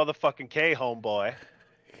to the motherfucking K, homeboy.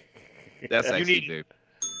 That's actually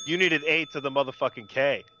you needed A to the motherfucking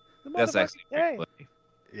K. That's actually very funny.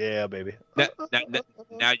 Yeah, baby.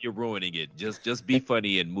 Now you're ruining it. Just be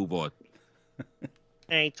funny and move on.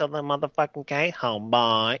 A to the motherfucking K,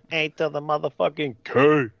 homeboy. A to the motherfucking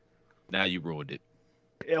K. Now you ruined it.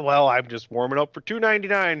 Yeah, well, I'm just warming up for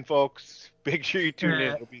 $2.99, folks. Make sure you tune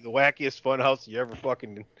in. It'll be the wackiest funhouse you ever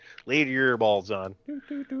fucking laid your earballs on.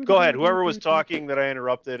 Go ahead. Whoever was talking that I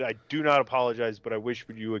interrupted, I do not apologize, but I wish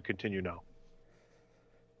you would continue now.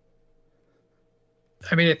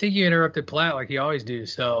 I mean, I think you interrupted Platt like you always do.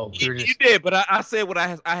 So you did, but I said what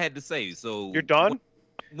I had to say. So you're done.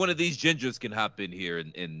 One of these gingers can hop in here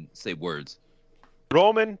and say words.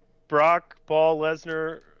 Roman, Brock, Paul,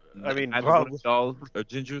 Lesnar. I mean, all are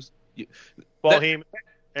gingers. Paul Heyman.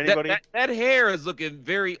 Anybody? That hair is looking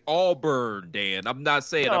very Auburn, Dan. I'm not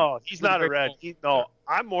saying. No, he's not a red.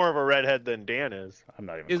 I'm more of a redhead than Dan is. I'm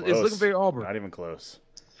not even close. It's looking very Auburn. Not even close.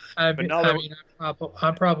 I'm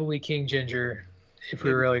probably King Ginger. If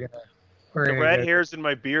we're really gonna, the red hairs in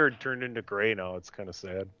my beard turned into gray now. It's kind of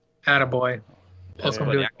sad. Attaboy. That's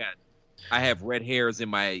funny. I have red hairs in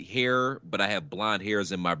my hair, but I have blonde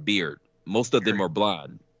hairs in my beard. Most of them are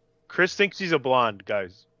blonde. Chris thinks he's a blonde,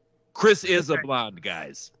 guys. Chris is a blonde,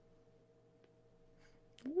 guys.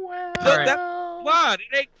 Well, that's blonde.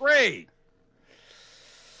 It ain't gray.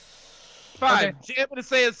 Fine. Okay. Jam and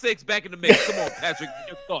saying 6 back in the mix. Come on, Patrick.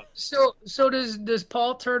 Your thoughts. So does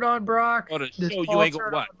Paul turn on Brock? On a Does show Paul you ain't gonna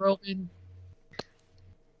turn watch. on Roman?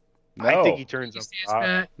 No. I think he turns He him. stays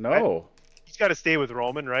Pat? No. He's got to stay with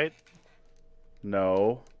Roman, right?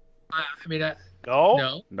 No. I mean, No.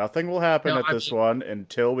 no. Nothing will happen No, at I this mean- one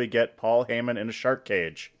until we get Paul Heyman in a shark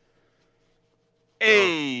cage.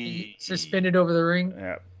 Hey. Suspended over the ring.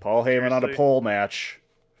 Yeah, Paul Heyman on a Seriously? pole match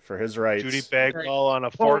for his rights. Judy Bagwell on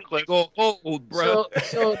a forklift. Go old, bro.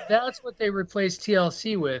 So that's what they replaced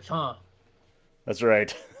TLC with, huh? That's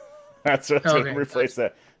right. That's what's Okay. going to replace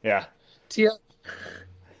that. Yeah.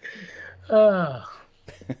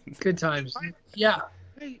 Good times. Yeah.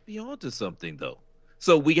 Hey, be on to something though.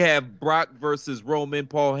 So we have Brock versus Roman,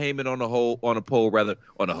 Paul Heyman on a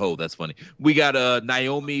pole. That's funny. We got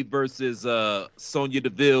Naomi versus Sonya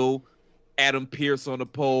Deville, Adam Pearce on a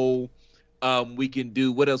pole. We can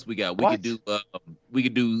do what else we got? We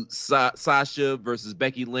could do Sasha versus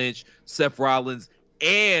Becky Lynch, Seth Rollins,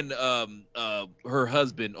 and her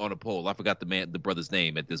husband on a pole. I forgot the brother's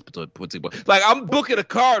name at this particular. Like I'm booking a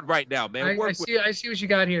card right now, man. I see what you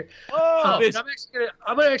got here. Oh,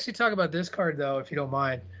 I'm gonna actually talk about this card though, if you don't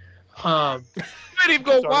mind. You didn't even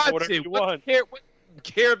go watch whatever it. you What want.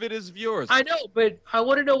 care if it is yours? I know, but I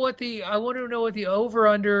want to know what the over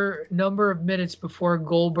under number of minutes before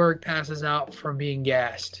Goldberg passes out from being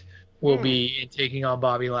gassed will be in taking on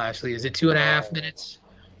Bobby Lashley. Is it 2.5 minutes?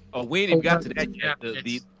 Oh, we ain't even got to that yet.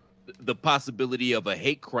 Yeah, The possibility of a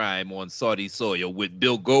hate crime on Saudi soil with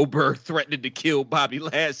Bill Goldberg threatening to kill Bobby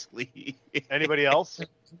Lashley. Anybody else?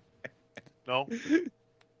 No.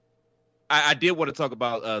 I did want to talk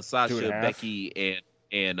about Sasha, 2.5. Becky,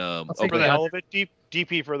 and For the hell of it,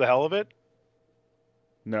 DP for the hell of it,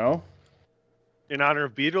 No. in honor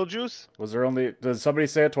of Beetlejuice. Was there only? Did somebody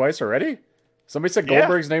say it twice already? Somebody said Yeah.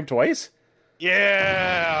 Goldberg's name twice?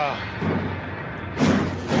 Yeah.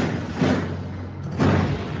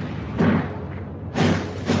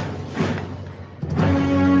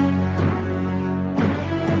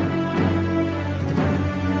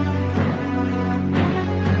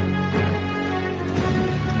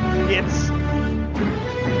 It's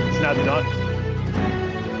not done.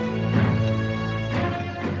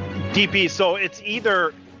 DP, so it's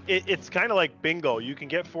either it's kind of like bingo. You can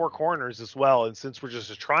get 4 corners as well, and since we're just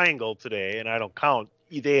a triangle today, and I don't count,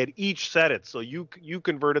 they had each set it, so you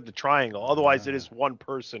converted the triangle. Otherwise, it is one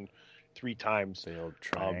person 3 times. The old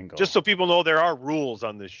triangle. Just so people know, there are rules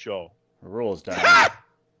on this show. Rules, Donnie.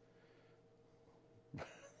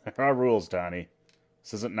 There are rules, Donnie.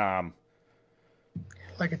 This isn't Nam.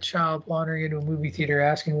 Like a child wandering into a movie theater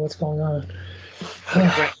asking what's going on.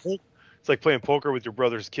 It's like playing poker with your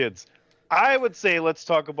brother's kids. I would say let's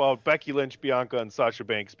talk about Becky Lynch, Bianca, and Sasha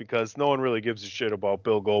Banks because no one really gives a shit about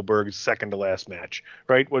Bill Goldberg's second to last match,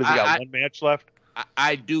 right? What has he got? 1 match left?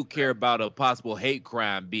 I do care about a possible hate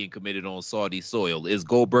crime being committed on Saudi soil. Is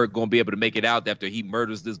Goldberg going to be able to make it out after he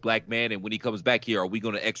murders this black man? And when he comes back here, are we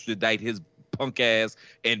going to extradite his punk ass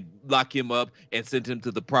and lock him up and send him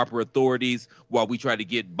to the proper authorities while we try to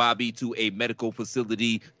get Bobby to a medical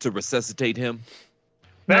facility to resuscitate him?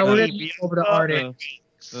 Now we're Becky, going to over to Arden.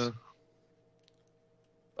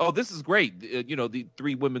 Oh, this is great. The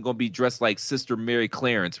 3 women going to be dressed like Sister Mary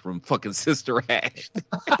Clarence from fucking Sister Act.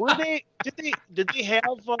 Did they have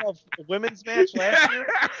a women's match last year?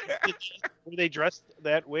 Were they dressed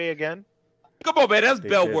that way again? Come on, man. That's They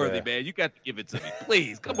bell-worthy, did, man. You got to give it to me.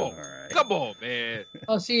 Please. Come on. right. Come on, man.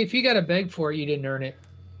 Oh, see, if you got to beg for it, you didn't earn it.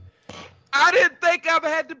 I didn't think I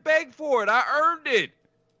had to beg for it. I earned it.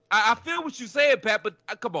 I feel what you're saying, Pat, but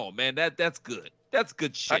come on, man. That's good. That's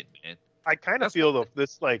good shit, man. I kind of That's feel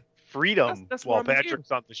this like freedom that's while why I'm here.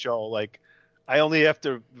 Patrick's on the show. Like I only have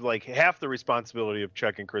to like half the responsibility of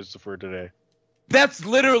checking Christopher today. That's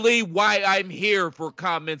literally why I'm here for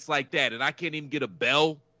comments like that, and I can't even get a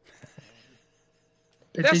bell.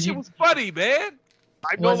 But That did shit you, was funny, man.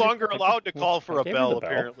 I'm no Was it- longer allowed to call for a gave you bell, the bell.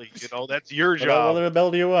 apparently. That's your What job. other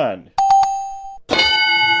bell do you want?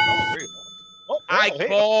 I hey.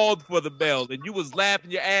 called for the bell, and you was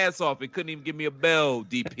laughing your ass off and couldn't even give me a bell,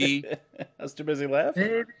 DP. I was too busy laughing.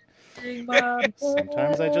 Baby, ring my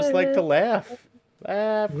Sometimes I just like to laugh.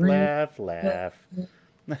 Laugh, laugh, laugh.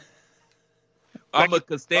 I'm going to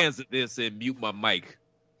Costanza this and mute my mic.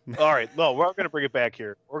 All right, no, we're going to bring it back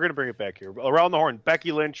here. Around the horn,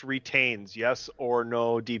 Becky Lynch retains, yes or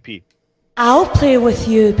no, DP? I'll play with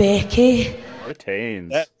you, Becky.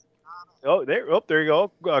 Retains. There you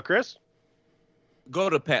go. Chris? Go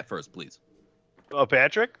to Pat first, please.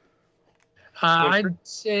 Patrick? I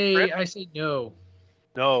say no.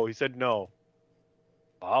 No, he said no.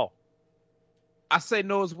 Wow. I say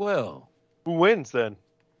no as well. Who wins then?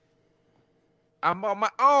 I'm on my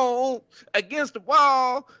own against the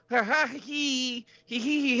wall. Ha ha he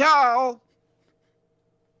ha.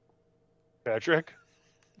 Patrick?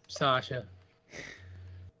 Sasha.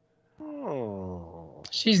 Oh.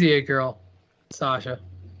 She's the it girl. Sasha.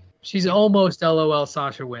 She's almost LOL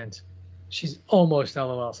Sasha wins. She's almost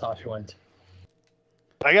LOL Sasha wins.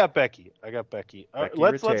 I got Becky.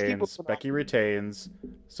 Let's keep Becky retains.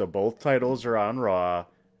 So both titles are on Raw,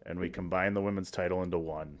 and we combine the women's title into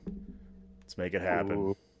one. Let's make it happen.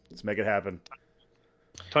 Ooh. Let's make it happen.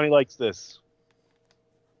 Tony likes this.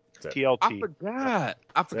 That's it. TLT.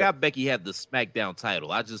 I forgot Becky had the SmackDown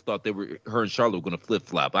title. I just thought her and Charlotte were going to flip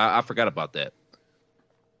flop. I forgot about that.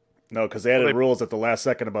 No, because they added rules at the last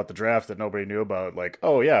second about the draft that nobody knew about. Like,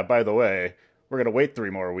 oh yeah, by the way, we're gonna wait 3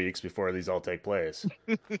 more weeks before these all take place.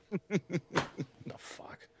 The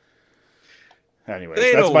fuck. Anyways,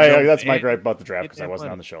 that's my gripe about the draft because I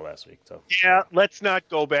wasn't on the show last week. So yeah, let's not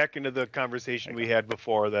go back into the conversation we had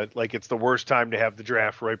before that like it's the worst time to have the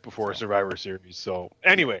draft right before Survivor Series. So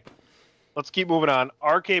anyway, let's keep moving on.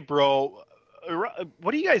 RK Bro,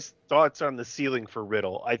 what are you guys' thoughts on the ceiling for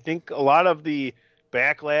Riddle? I think a lot of the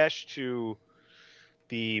backlash to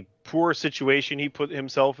the poor situation he put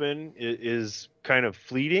himself in is kind of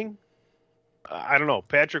fleeting. I don't know,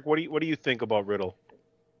 Patrick. What do you think about Riddle?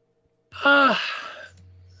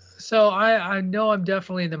 So I know I'm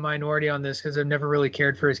definitely in the minority on this because I've never really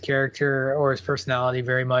cared for his character or his personality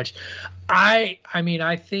very much. I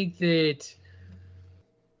think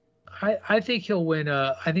he'll win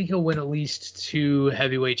at least 2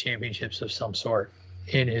 heavyweight championships of some sort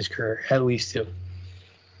in his career, at least 2.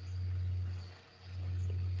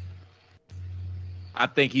 I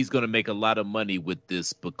think he's going to make a lot of money with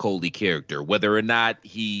this Spicoli character. Whether or not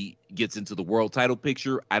he gets into the world title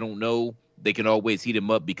picture, I don't know. They can always heat him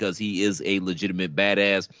up because he is a legitimate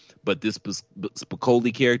badass. But this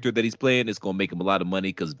Spicoli character that he's playing is going to make him a lot of money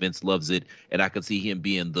because Vince loves it. And I can see him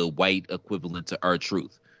being the white equivalent to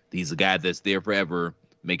R-Truth. He's a guy that's there forever,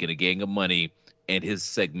 making a gang of money, and his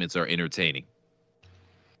segments are entertaining.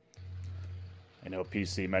 I know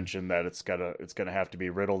PC mentioned that it's gonna have to be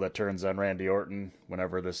Riddle that turns on Randy Orton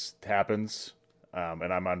whenever this happens,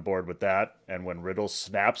 and I'm on board with that. And when Riddle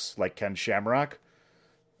snaps like Ken Shamrock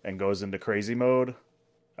and goes into crazy mode,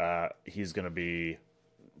 he's gonna be a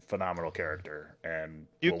phenomenal character and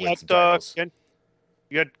you will win some titles. You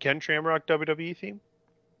got Ken Shamrock WWE theme?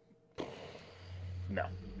 No,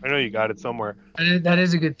 I know you got it somewhere. That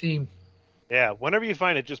is a good theme. Yeah, whenever you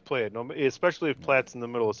find it, just play it. Especially if Platt's in the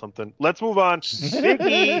middle of something. Let's move on. Big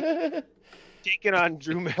E taking on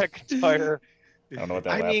Drew McIntyre. I don't know what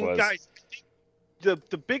that laugh was. Guys,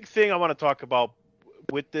 the big thing I want to talk about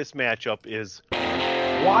with this matchup is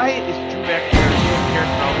why is Drew McIntyre carrying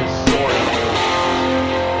around his sword?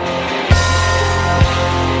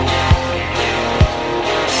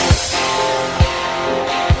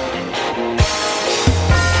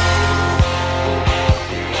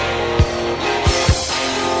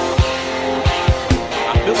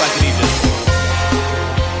 I feel like I need to.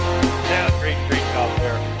 Yeah, great job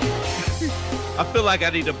there. I feel like I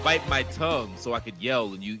need to bite my tongue so I could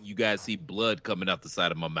yell and you guys see blood coming out the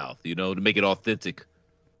side of my mouth, to make it authentic.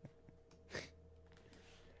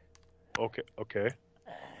 Okay.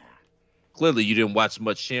 Clearly, you didn't watch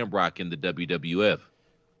much Shamrock in the WWF.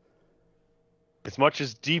 As much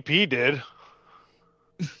as DP did.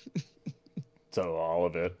 So all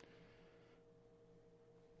of it.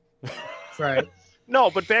 Right. No,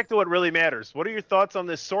 but back to what really matters. What are your thoughts on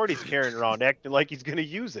this sword he's carrying around, acting like he's going to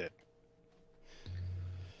use it?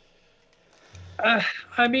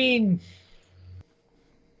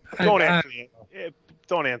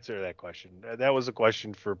 Don't answer that question. That was a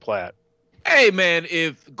question for Platt. Hey, man,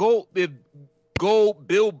 if Gold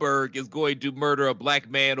Billberg is going to murder a black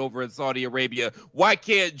man over in Saudi Arabia, why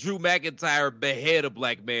can't Drew McIntyre behead a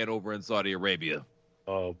black man over in Saudi Arabia?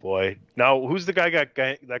 Oh boy! Now, who's the guy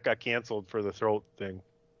that got canceled for the throat thing?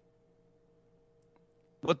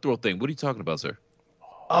 What throat thing? What are you talking about, sir?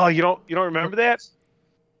 Oh, you don't remember that?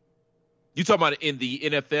 You talking about in the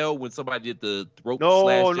NFL when somebody did the throat No.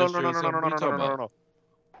 slash gesture? No.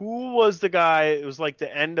 Who was the guy? It was like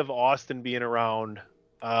the end of Austin being around.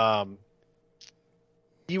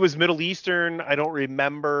 He was Middle Eastern. I don't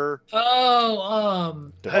remember. Davari?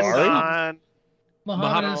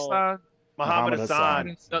 Muhammad Hassan. Muhammad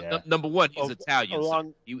Hassan. Number one, he's Italian. Sir.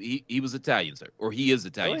 He was Italian, sir, or he is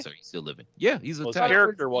Italian, Really? sir. He's still living. Yeah, he's Italian. His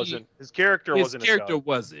character wasn't. His character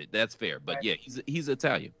wasn't. That's fair, but yeah, he's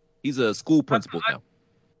Italian. He's a school principal now.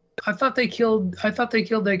 I thought they killed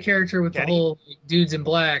that character with the whole dudes in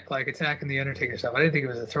black like attacking the Undertaker stuff. I didn't think it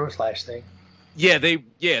was a throat slash thing. Yeah,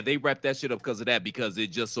 they wrapped that shit up because of that, because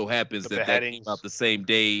it just so happens that came out the same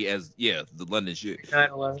day as the London shit.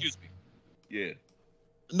 9/11. Excuse me. Yeah.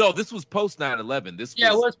 No, this was post 9/11. It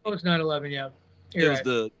was post 9/11. Yeah.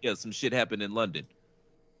 It was some shit happened in London.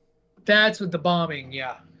 That's with the bombing.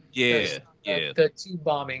 Yeah. Yeah. The 2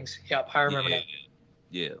 bombings. Yep, I remember that.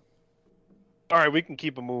 Yeah. All right, we can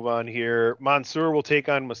keep a move on here. Mansoor will take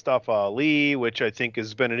on Mustafa Ali, which I think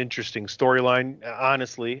has been an interesting storyline,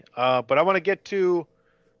 honestly. But I want to get to.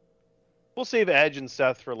 We'll save Edge and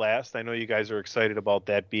Seth for last. I know you guys are excited about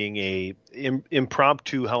that being a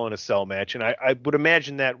impromptu Hell in a Cell match, and I would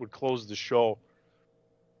imagine that would close the show.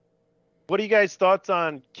 What are you guys' thoughts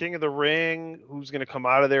on King of the Ring? Who's going to come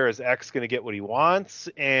out of there? Is X going to get what he wants?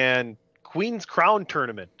 And Queen's Crown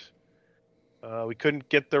tournament. We couldn't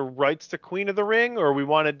get the rights to Queen of the Ring, or we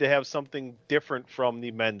wanted to have something different from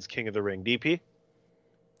the men's King of the Ring. DP?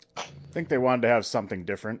 I think they wanted to have something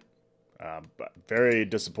different. But very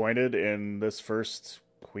disappointed in this first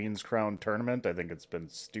Queen's Crown tournament. I think it's been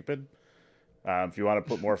stupid. If you want to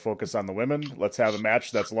put more focus on the women, let's have a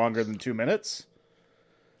match that's longer than 2 minutes.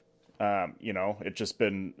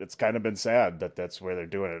 It's kind of been sad that that's where they're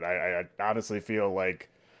doing it. I honestly feel like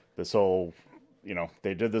this whole,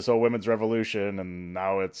 they did this whole women's revolution, and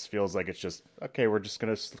now it feels like it's just, okay, we're just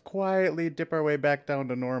going to quietly dip our way back down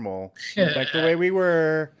to normal. Back the way we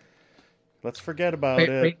were. Let's forget about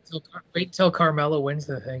it. Wait till Carmella wins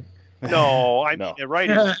the thing. No, I mean, right.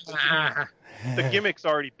 The gimmick's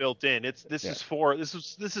already built in. This is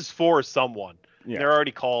for someone. Yeah. They're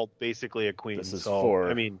already called basically a queen. This is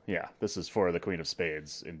this is for the Queen of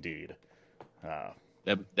Spades, indeed.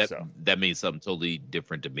 That means something totally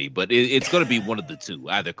different to me, but it's going to be one of the two,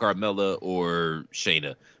 either Carmella or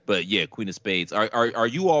Shayna. But yeah, Queen of Spades. Are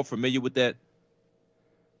you all familiar with that?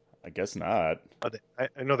 I guess not.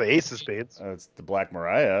 I know the Ace of Spades. It's the Black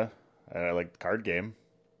Mariah. I like the card game.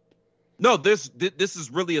 No, this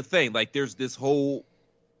is really a thing. Like, there's this whole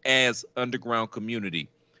underground community,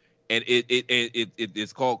 and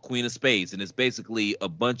it's called Queen of Spades, and it's basically a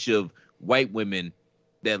bunch of white women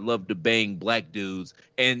that love to bang black dudes,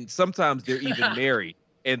 and sometimes they're even married.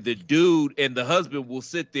 And the dude and the husband will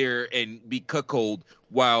sit there and be cuckold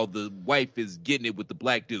while the wife is getting it with the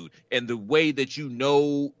black dude. And the way that you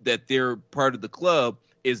know that they're part of the club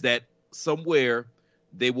is that somewhere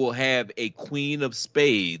they will have a Queen of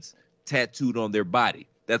Spades tattooed on their body.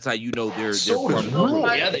 That's how you know they're part of the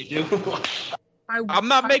club. Yeah, they do. I'm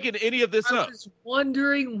not making any of this up. I was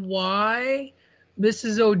wondering why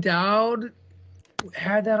Mrs. O'Dowd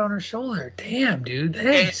had that on her shoulder. Damn, dude.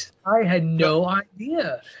 Thanks. I had no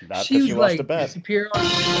idea. She was like disappear on.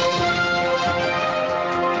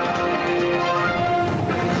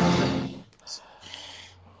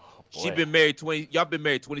 She's been married 20. Y'all been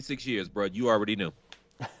married 26 years, bro. You already knew.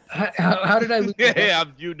 How did I lose?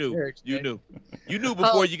 You knew. You knew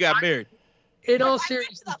before you got married. In all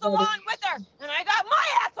seriousness, along with her, and I got my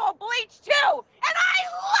asshole bleached too, and I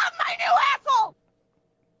love my new asshole.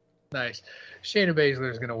 Nice. Shayna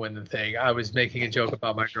Baszler is going to win the thing. I was making a joke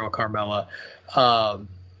about my girl Carmella.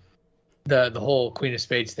 The whole Queen of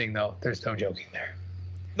Spades thing, though, there's no joking there.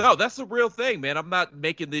 No, that's a real thing, man. I'm not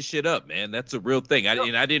making this shit up, man. That's a real thing.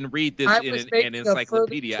 I didn't read this in an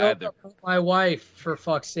encyclopedia either. My wife, for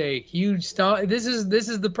fuck's sake, you stop. This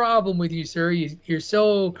is the problem with you, sir. You're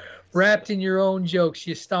so wrapped in your own jokes.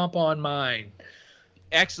 You stomp on mine.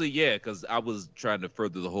 Actually, yeah, because I was trying to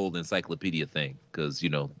further the whole encyclopedia thing. Because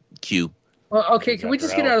Q. Well, okay, can we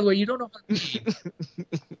just get out of the way? You don't know how to read.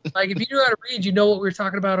 Like, if you knew how to read, you know what we were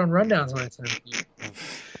talking about on rundowns when it's in review.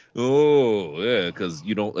 Oh, yeah, because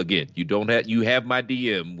you don't have my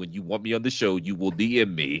DM. When you want me on the show, you will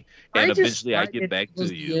DM me, and eventually I get back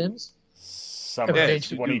to you. DMs. Summer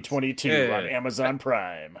 2022 on Amazon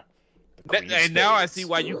Prime. And now I see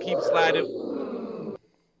why you keep sliding.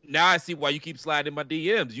 Now I see why you keep sliding my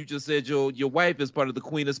DMs. You just said your wife is part of the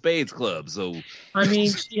Queen of Spades club, so I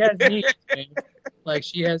mean, she has needs. Man. Like,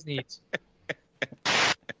 she has needs.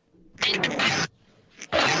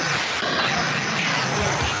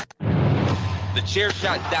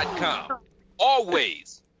 TheChairShot.com.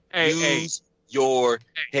 Always use your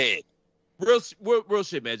head. Real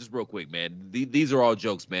shit, man. Just real quick, man. These are all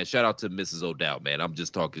jokes, man. Shout out to Mrs. O'Dowd, man. I'm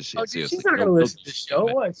just talking shit. Oh, dude, seriously. she's not gonna listen to the show.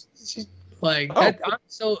 What? She's like,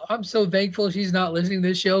 I'm so thankful she's not listening to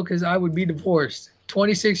this show, because I would be divorced.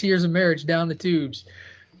 26 years of marriage down the tubes.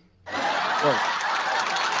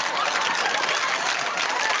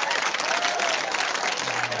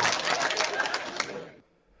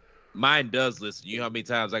 Mine does listen. You know how many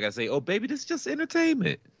times I gotta say, "Oh, baby, this is just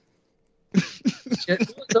entertainment."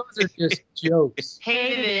 Those are just jokes.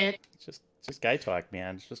 Hated it. It's just guy talk,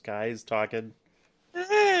 man. It's just guys talking.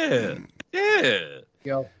 Yeah.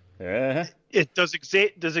 Yo. Yeah. Does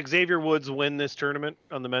Xavier Woods win this tournament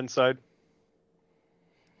on the men's side?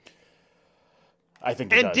 I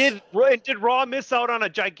think he does. Did Raw miss out on a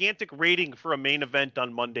gigantic rating for a main event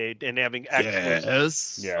on Monday and having Yes.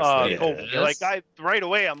 Kofi? Like right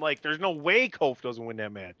away, I'm like, there's no way Kofi doesn't win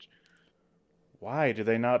that match. Why do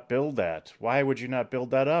they not build that? Why would you not build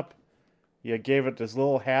that up? You gave it this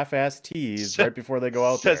little half-ass tease right before they go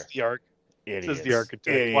out there. Says the architect.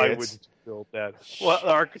 Idiots. Why wouldn't you build that? Well, the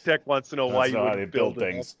architect wants to know why you wouldn't build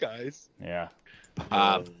things, guys. Yeah.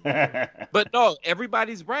 But no,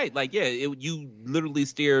 everybody's right. Like, yeah, you literally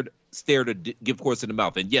stared a gift horse in the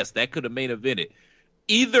mouth, and yes, that could have main evented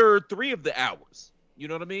either 3 of the hours. You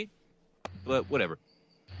know what I mean? But whatever.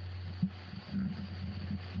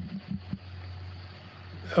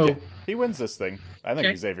 Oh, yeah, he wins this thing. I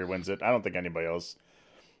think Xavier wins it. I don't think anybody else.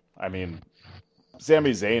 I mean,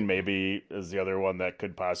 Sami Zayn maybe is the other one that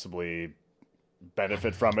could possibly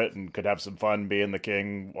benefit from it and could have some fun being the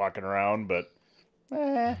king walking around, but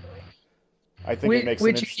I think it makes an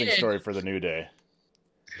interesting story for the New Day.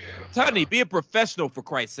 Tony, be a professional for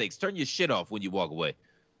Christ's sakes. Turn your shit off when you walk away.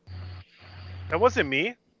 That wasn't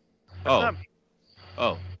me. Oh. Not me.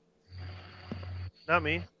 Oh. Not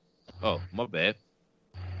me. Oh, my bad.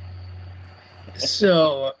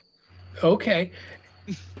 So, okay.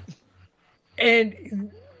 And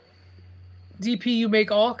DP, you make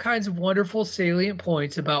all kinds of wonderful salient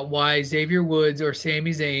points about why Xavier Woods or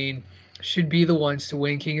Sami Zayn should be the ones to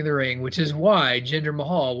win King of the Ring, which is why Jinder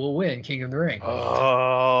Mahal will win King of the Ring.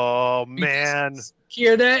 Oh, man.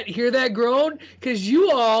 Hear that groan? Because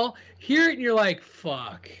you all hear it and you're like,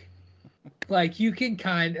 fuck. Like, you can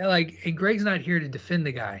and Greg's not here to defend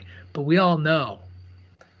the guy, but we all know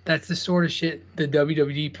that's the sort of shit the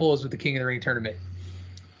WWE pulls with the King of the Ring tournament.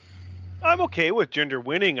 I'm okay with Jinder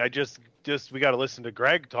winning. I just we got to listen to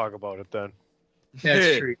Greg talk about it then.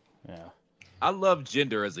 That's true. Yeah. I love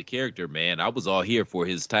Jinder as a character, man. I was all here for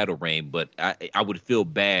his title reign, but I would feel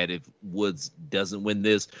bad if Woods doesn't win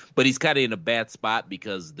this. But he's kind of in a bad spot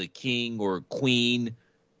because the king or queen,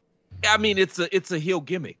 I mean, it's a heel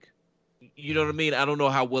gimmick. You know what I mean? I don't know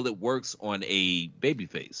how well it works on a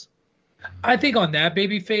babyface. I think on that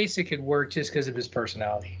babyface, it could work just because of his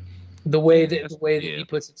personality. The way that he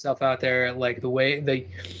puts himself out there, like the way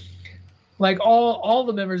all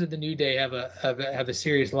the members of the New Day have a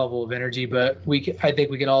serious level of energy, but I think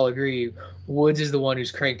we can all agree Woods is the one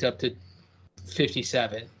who's cranked up to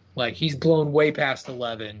 57. Like, he's blown way past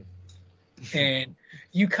 11, and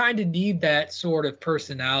you kind of need that sort of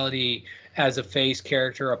personality as a face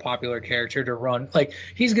character, a popular character to run. Like,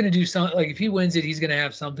 he's gonna do something. Like, if he wins it, he's gonna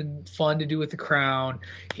have something fun to do with the crown.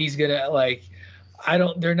 He's gonna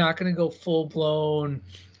they're not gonna go full blown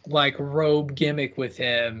like robe gimmick with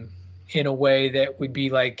him in a way that would be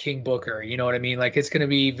like King Booker. You know what I mean? Like, it's going to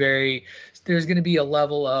be there's going to be a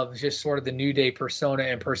level of just sort of the New Day persona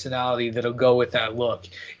and personality that'll go with that look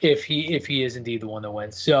if he is indeed the one that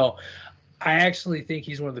wins. So I actually think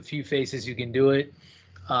he's one of the few faces who can do it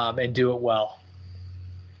and do it well.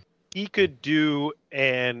 He could do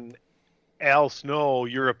an Al Snow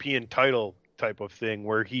European title type of thing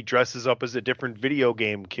where he dresses up as a different video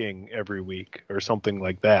game king every week or something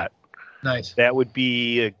like that. Nice. That would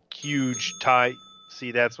be a huge tie.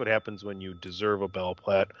 See, that's what happens when you deserve a bell,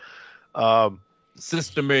 Platt.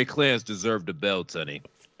 Sister Mary Clarence deserved a bell, Sonny.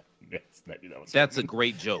 That's a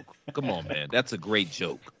great joke. Come on, man. That's a great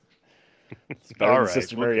joke. It's better than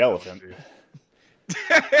Sister Mary Elephant.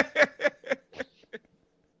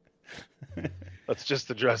 Let's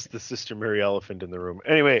just address the Sister Mary Elephant in the room.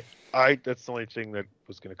 Anyway, that's the only thing that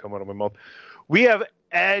was going to come out of my mouth. We have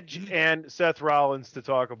Edge and Seth Rollins to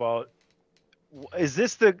talk about. Is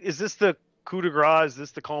this the coup de grace? Is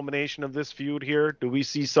this the culmination of this feud here? Do we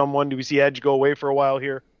see Edge go away for a while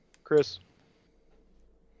here, Chris?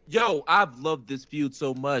 Yo, I've loved this feud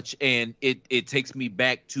so much, and it takes me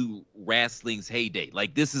back to wrestling's heyday.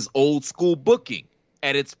 Like, this is old school booking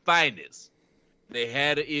at its finest. They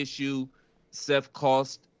had an issue. Seth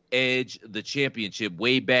cost Edge the championship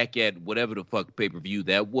way back at whatever the fuck pay-per-view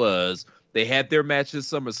that was. They had their match at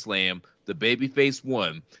SummerSlam. The babyface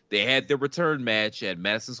won. They had their return match at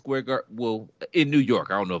Madison Square Garden. Well, in New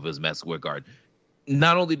York. I don't know if it was Madison Square Garden.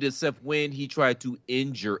 Not only did Seth win, he tried to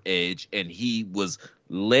injure Edge, and he was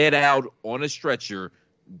led out on a stretcher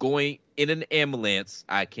going in an ambulance.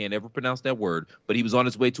 I can't ever pronounce that word, but he was on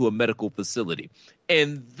his way to a medical facility.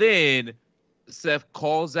 And then Seth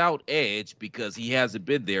calls out Edge because he hasn't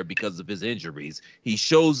been there because of his injuries. He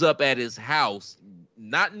shows up at his house,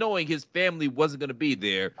 not knowing his family wasn't going to be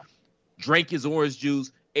there, drank his orange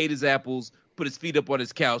juice, ate his apples, put his feet up on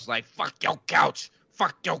his couch, like, fuck your couch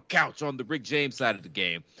on the Rick James side of the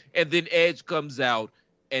game. And then Edge comes out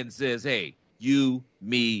and says, hey, you,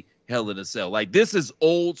 me, Hell in a Cell. Like, this is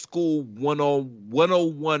old school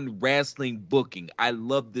 101 wrestling booking. I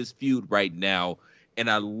love this feud right now, and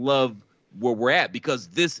I love where we're at because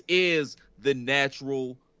this is the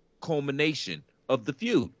natural culmination of the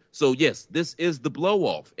feud. So, yes, this is the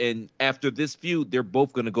blow-off. And after this feud, they're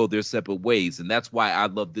both going to go their separate ways. And that's why I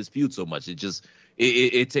love this feud so much.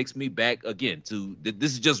 It takes me back, again, to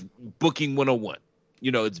this is just booking 101.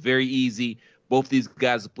 You know, it's very easy. Both these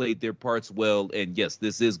guys have played their parts well. And, yes,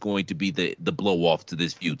 this is going to be the blow-off to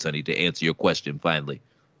this feud, Sonny, to answer your question finally.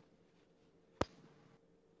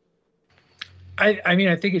 I mean,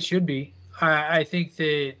 I think it should be. I think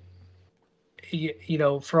that, you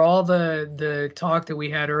know, for all the talk that we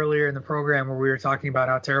had earlier in the program where we were talking about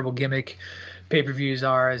how terrible gimmick pay-per-views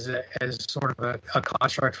are as sort of a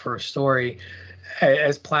construct for a story,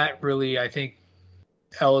 as Platt really, I think,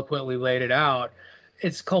 eloquently laid it out,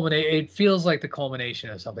 it feels like the culmination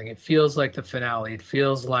of something. It feels like the finale. It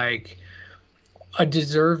feels like a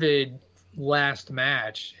deserved last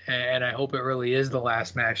match, and I hope it really is the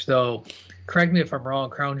last match, though. Correct me if I'm wrong,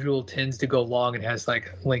 Crown Jewel tends to go long and has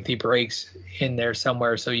like lengthy breaks in there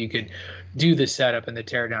somewhere so you could do the setup and the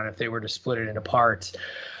teardown if they were to split it into parts.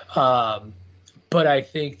 But I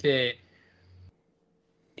think that,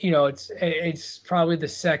 you know, it's probably the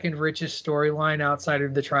second richest storyline outside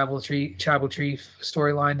of the Tribal Chief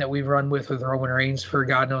storyline that we've run with Roman Reigns for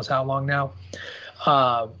God knows how long now.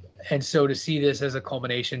 And so to see this as a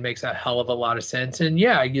culmination makes a hell of a lot of sense. And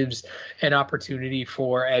yeah, it gives an opportunity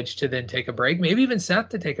for Edge to then take a break, maybe even Seth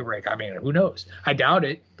to take a break. I mean, who knows? I doubt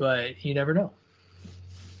it, but you never know.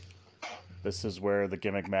 This is where the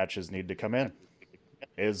gimmick matches need to come in,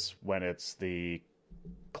 is when it's the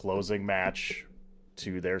closing match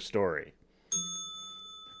to their story.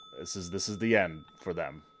 This is the end for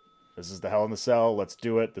them. This is the Hell in the Cell. Let's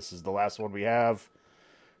do it. This is the last one we have.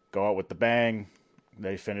 Go out with the bang.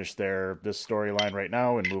 They finish this storyline right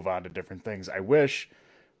now and move on to different things. I wish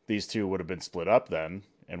these two would have been split up then,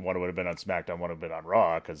 and one would have been on SmackDown, one would have been on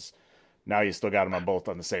Raw, because now you still got them on both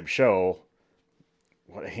on the same show.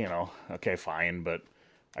 You know, okay, fine, but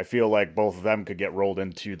I feel like both of them could get rolled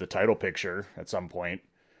into the title picture at some point.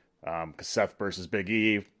 Because Seth versus Big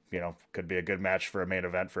E, you know, could be a good match for a main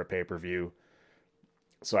event for a pay-per-view.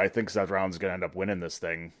 So I think Seth Rollins is going to end up winning this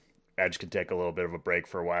thing. Edge can take a little bit of a break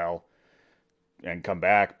for a while and come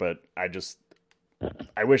back, but I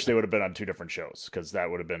wish they would have been on two different shows, because that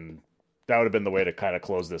would have been the way to kind of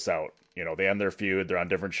close this out. You know, they end their feud, they're on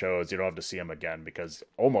different shows, you don't have to see them again, because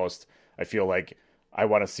almost I feel like I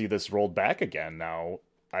want to see this rolled back again now.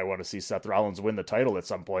 I want to see Seth Rollins win the title at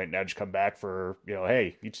some point and Edge come back for, you know,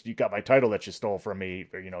 hey, you got my title that you stole from me,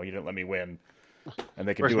 or, you know, you didn't let me win, and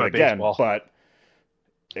they can do it again. Baseball? But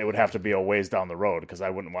it would have to be a ways down the road, because I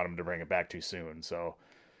wouldn't want them to bring it back too soon. So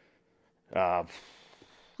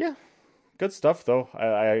yeah, good stuff though.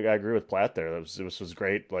 I agree with Platt there. This was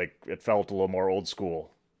great. Like, it felt a little more old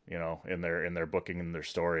school, you know, in their booking and their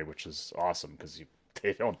story, which is awesome, because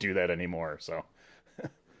they don't do that anymore. So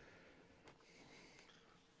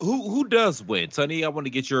who does win, Sonny? I want to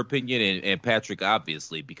get your opinion, and Patrick,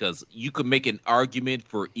 obviously, because you could make an argument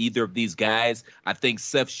for either of these guys. I think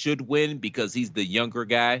Seth should win because he's the younger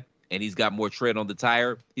guy and he's got more tread on the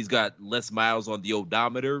tire. He's got less miles on the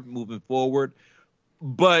odometer moving forward.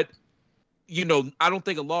 But, you know, I don't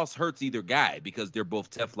think a loss hurts either guy because they're both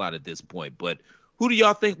Teflon at this point. But who do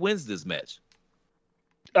y'all think wins this match?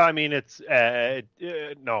 I mean, it's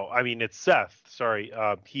it's Seth. Sorry,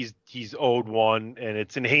 he's owed one, and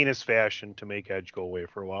it's in heinous fashion to make Edge go away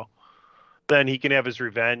for a while. Then he can have his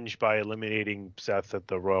revenge by eliminating Seth at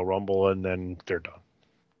the Royal Rumble, and then they're done.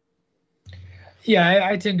 Yeah,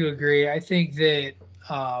 I tend to agree. I think that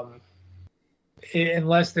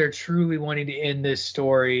unless they're truly wanting to end this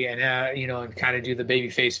story and and kind of do the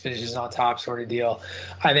babyface finishes on top sort of deal,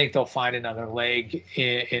 I think they'll find another leg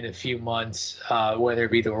in a few months, whether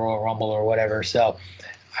it be the Royal Rumble or whatever. So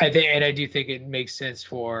I do think it makes sense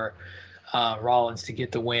for Rollins to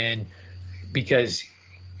get the win, because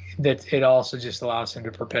that it also just allows him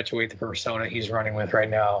to perpetuate the persona he's running with right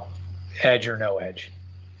now, Edge or no Edge.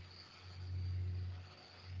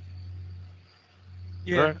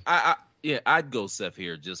 Yeah, I'd go Seth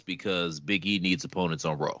here just because Big E needs opponents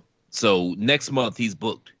on Raw. So next month he's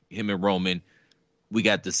booked, him and Roman. We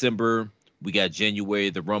got December, we got January,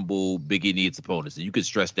 the Rumble. Big E needs opponents, and you could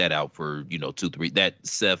stretch that out for 2-3. That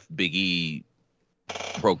Seth Big E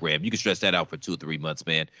program, you can stretch that out for 2 or 3 months,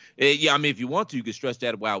 man. Yeah, I mean, if you want to, you can stretch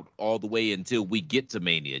that out all the way until we get to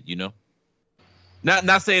Mania.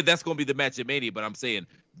 Not saying that's going to be the match at Mania, but I'm saying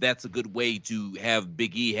that's a good way to have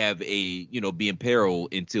Big E have be in peril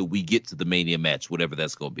until we get to the Mania match, whatever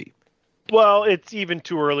that's going to be. Well, it's even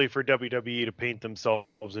too early for WWE to paint themselves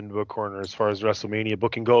into a corner as far as WrestleMania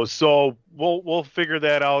booking goes. So we'll figure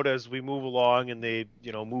that out as we move along, and they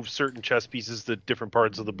move certain chess pieces to different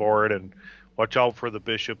parts of the board, and watch out for the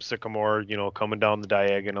Bishop Sycamore coming down the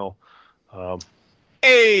diagonal.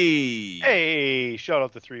 Hey! Shout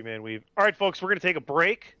out to Three Man Weave. All right, folks, we're going to take a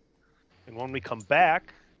break. And when we come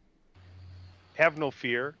back, have no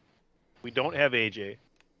fear. We don't have AJ,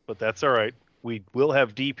 but that's all right. We will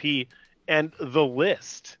have DP and The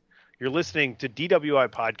List. You're listening to DWI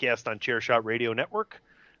Podcast on Chairshot Radio Network.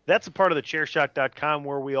 That's a part of the Chairshot.com,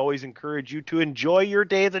 where we always encourage you to enjoy your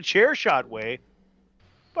day the Chairshot way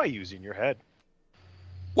by using your head.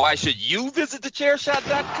 Why should you visit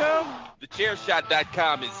thechairshot.com?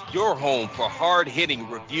 Thechairshot.com is your home for hard-hitting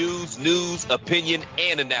reviews, news, opinion,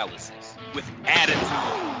 and analysis with attitude.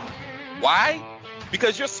 Why?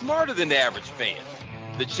 Because you're smarter than the average fan.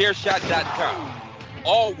 Thechairshot.com.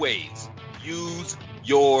 Always use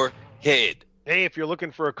your head. Hey, if you're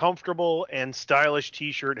looking for a comfortable and stylish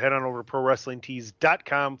t-shirt, head on over to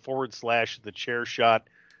ProWrestlingTees.com/thechairshot.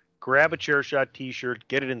 Grab a Chairshot t-shirt,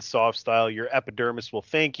 get it in soft style. Your epidermis will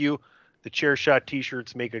thank you. The Chairshot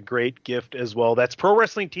t-shirts make a great gift as well. That's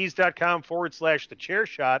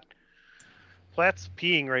ProWrestlingTees.com/thechairshot. Platt's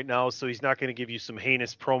peeing right now, so he's not going to give you some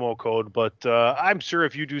heinous promo code, but I'm sure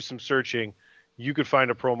if you do some searching, you could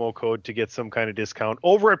find a promo code to get some kind of discount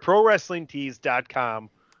over at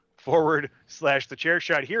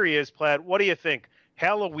ProWrestlingTees.com/thechairshot. Here he is, Platt. What do you think?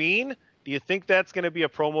 Halloween? Do you think that's going to be a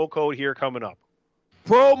promo code here coming up?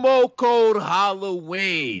 Promo code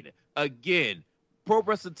Halloween. Again,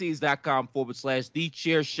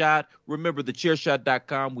 ProWrestlingTees.com/thechairshot. Remember,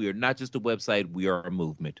 thechairshot.com. We are not just a website. We are a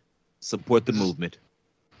movement. Support the movement.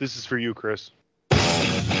 This is for you, Chris.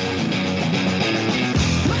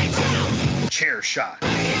 Chairshot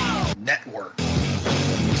Network.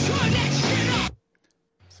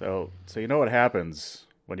 So you know what happens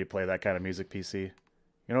when you play that kind of music, PC?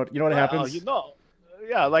 You know what happens?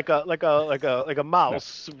 Yeah, like a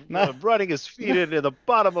mouse running his feet into the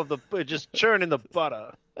bottom of the, just churning the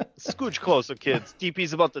butter. Scooch closer, kids.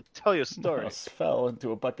 DP's about to tell you a story. Mouse fell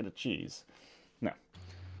into a bucket of cheese.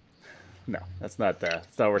 No, that's not what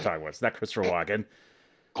we're talking about. It's not Christopher Walken.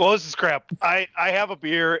 Close this crap. I have a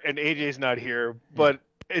beer and AJ's not here, but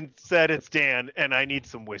instead it's Dan and I need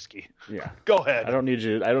some whiskey. Yeah. Go ahead. I don't need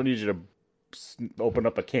you to open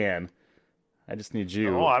up a can. I just need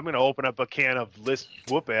you. Oh, I'm going to open up a can of List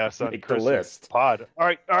whoop ass on the List pod. All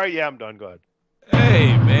right, yeah, I'm done. Go ahead.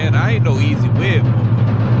 Hey, man, I ain't no easy win.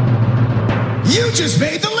 You just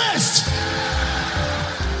made the list.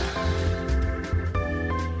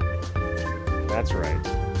 That's right.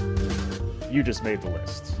 You just made the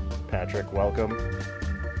list. Patrick, welcome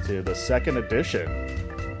to the second edition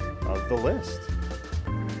of the list,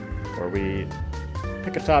 where we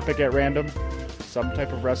pick a topic at random, some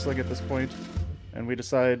type of wrestling at this point, and we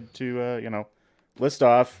decide to, list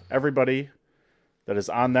off everybody that is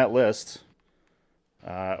on that list.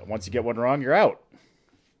 Once you get one wrong, you're out.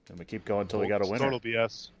 And we keep going until we got a winner. Total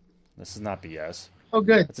BS. This is not BS. Oh,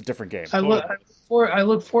 good. It's a different game. I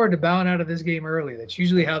look forward to bowing out of this game early. That's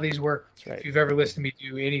usually how these work. That's right. If you've ever listened to me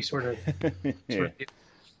do any sort of,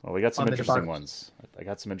 well, we got some interesting ones. I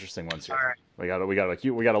got some interesting ones here. All right. We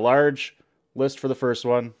got a large list for the first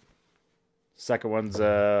one. Second one's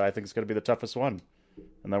I think it's going to be the toughest one,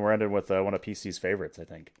 and then we're ending with one of PC's favorites, I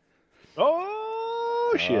think.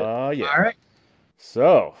 Oh shit! Yeah. All right.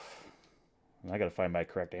 So I got to find my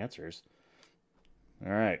correct answers.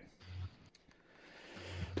 All right.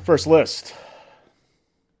 First list.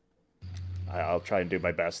 I'll try and do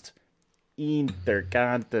my best.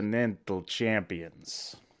 Intercontinental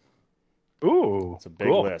champions. Ooh, it's a big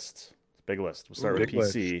list. It's a big list. We'll start with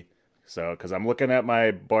PC. List. So, because I'm looking at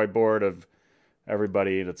my board of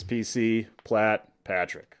everybody, and it's PC, Platt,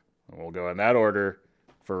 Patrick. And we'll go in that order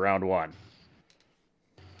for round one.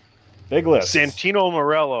 Big list. Santino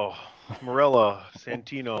Morella,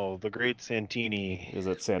 Santino, the great Santini. Is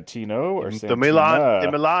it Santino or the Milan?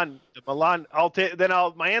 The Milan.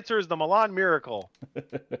 My answer is the Milan Miracle.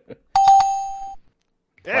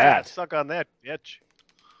 Yeah, suck on that, bitch.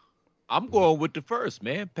 I'm going with the first,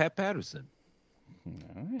 man. Pat Patterson.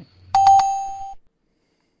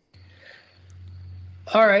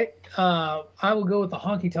 All right. I will go with the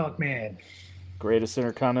Honky Tonk Man. Greatest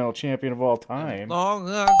Intercontinental Champion of all time. Long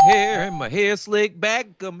hair and my hair slicked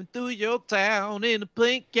back, coming through your town in a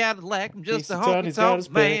pink Cadillac. I'm just a honky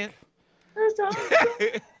tonk man.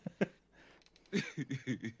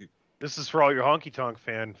 This is for all your Honky Tonk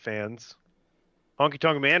fans. Honky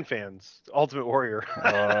Tonk Man fans. Ultimate Warrior.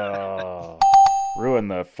 Ruin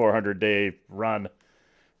the 400-day run.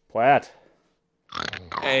 Platt.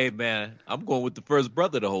 Hey, man, I'm going with the first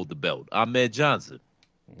brother to hold the belt. Ahmed Johnson.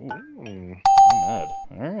 Ahmed. All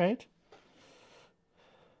right.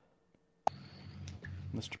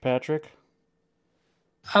 Mr. Patrick?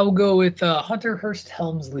 I will go with Hunter Hearst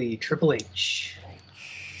Helmsley, Triple H.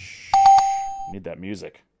 Need that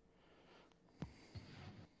music.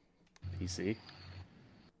 PC?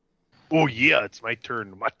 Oh, yeah, it's my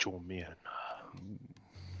turn, Macho Man.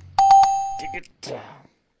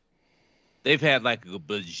 They've had like a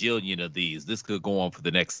bajillion of these. This could go on for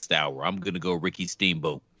the next hour. I'm going to go Ricky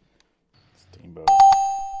Steamboat.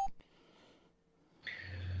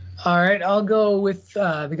 All right, I'll go with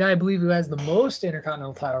the guy I believe who has the most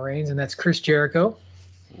Intercontinental title reigns, and that's Chris Jericho.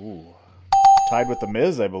 Ooh. Tied with The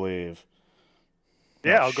Miz, I believe.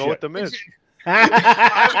 Yeah, I'll go with The Miz. Thanks.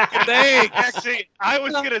 I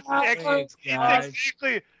was going to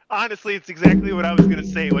say, honestly, it's exactly what I was going to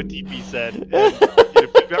say, what DP said. If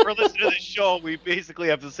you've ever listened to this show, we basically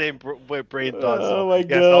have the same brain thoughts. Oh, my yes,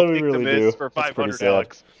 God, I'll we take really The Miz do. for That's pretty 500, sad.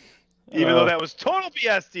 Alex. Even though that was total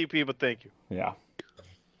BS, DP, but thank you. Yeah.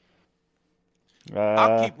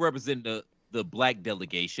 I'll keep representing the black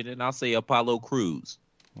delegation, and I'll say Apollo Crews.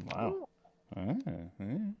 Wow.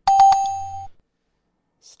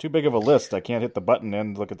 It's too big of a list. I can't hit the button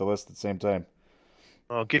and look at the list at the same time.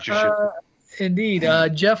 Oh, get your shit. Indeed.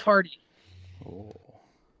 Jeff Hardy. Oh.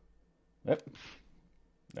 Yep.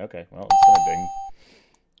 Okay, well, it's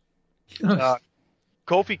going to ding.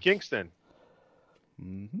 Kofi Kingston.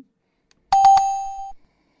 Mm-hmm.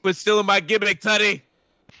 But still in my gimmick, Tutty.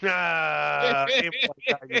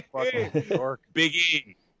 Big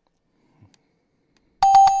E.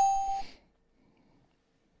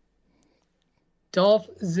 Dolph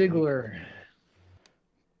Ziggler.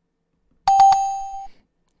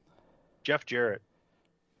 Jeff Jarrett.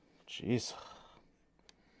 Jeez.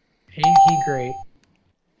 Ain't he great?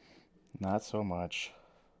 Not so much.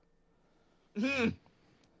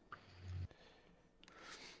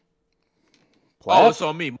 Oh, it's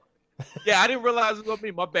on me. Yeah, I didn't realize it was on me.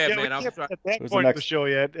 My bad, man. I'm trying. At that point of the show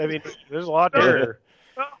yet. I mean, there's a lot there.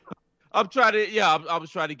 I'm trying to. Yeah, I was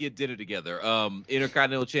trying to get dinner together.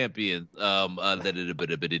 Intercontinental champion. I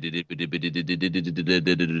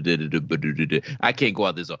can't go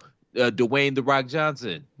out this. Dwayne The Rock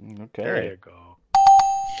Johnson. Okay. There you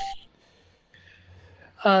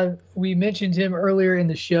go. We mentioned him earlier in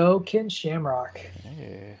the show. Ken Shamrock.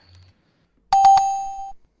 Hey.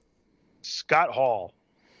 Scott Hall.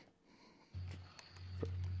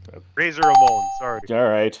 Razor Ramon. Sorry. All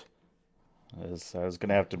right. I was going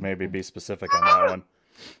to have to maybe be specific on that one.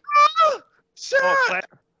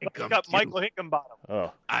 Got Michael Hickenbottom.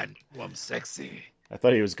 Oh. I know I'm sexy. I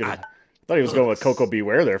thought he was going with Coco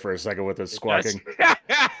Beware there for a second with his squawking. You would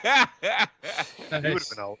have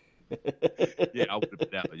been out. Yeah, I would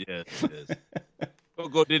have been out. Yes.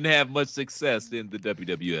 Coco didn't have much success in the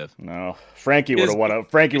WWF. No, Frankie would have won.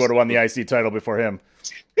 Frankie would have won the IC title before him.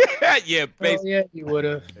 Yeah, basically. Oh, yeah, he would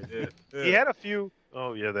have. He had a few.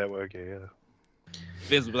 Oh yeah, that way. Okay, yeah.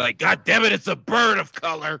 Vince would be like, "God damn it, it's a bird of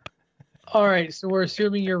color." All right, so we're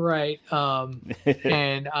assuming you're right,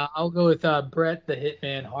 and I'll go with Bret the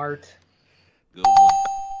Hitman Hart. Good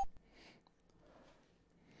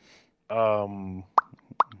one.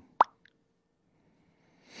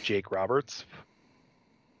 Jake Roberts.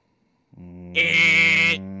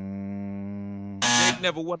 Jake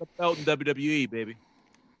never won a belt in WWE, baby.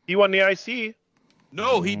 He won the IC.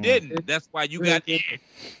 No, he didn't. That's why you got in.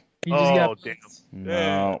 Oh, damn.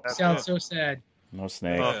 No. Sounds so sad. No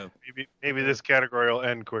snake. Maybe this category will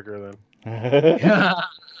end quicker then.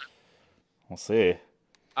 We'll see.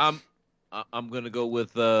 I'm gonna go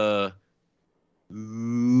with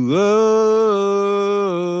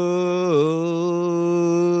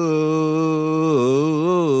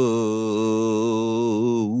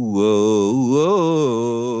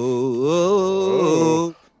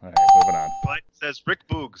says Rick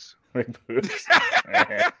Boogs. Rick Boogs.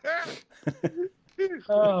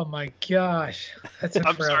 Oh my gosh, that's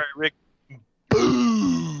I'm sorry, Rick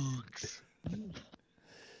Boogs.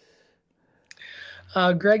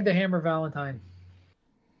 Greg the Hammer Valentine.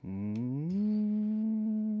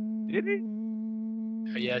 Did he?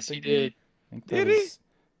 Yes, he did. Did he?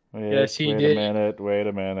 Yes, he did. Wait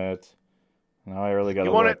a minute. Now I really got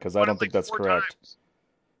to look because I don't think that's correct. Times.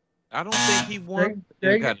 I don't think he won.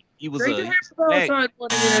 He was Greg the Hammer Valentine won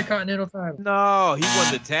the Intercontinental title. No, he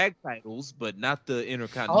won the tag titles, but not the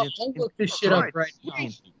Intercontinental. I'll look this shit up right now.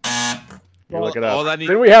 You look it up.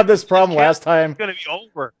 Didn't we have this problem last time? It's gonna be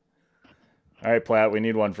over. All right, Platt, we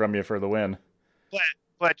need one from you for the win.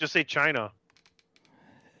 Platt, just say China.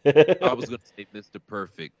 I was going to say Mr.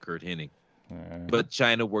 Perfect, Kurt Hennig. But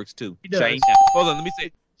China works too. China. Hold on, let me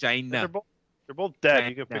say China. They're both dead.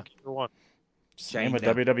 You can pick either one. Same with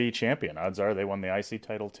WWE champion. Odds are they won the IC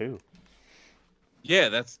title too. Yeah,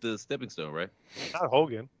 that's the stepping stone, right? Not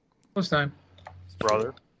Hogan. Most time.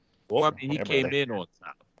 Brother. Well, I mean, he came in on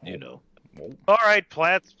top, you know. All right,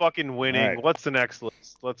 Platt's fucking winning. Right. What's the next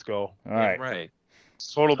list? Let's go. All right. Right.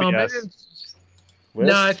 Total BS.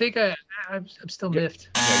 No, I think I'm still miffed.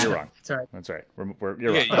 Yeah, you're wrong. It's all right. That's right.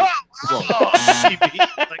 You're wrong.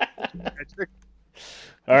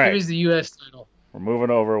 All right. Here's the U.S. title. We're moving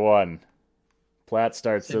over one. Platt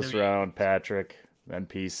starts Send this them round. Patrick, then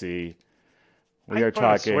PC. We I are kinda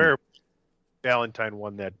talking swear Valentine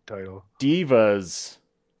won that title. Divas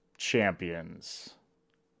champions.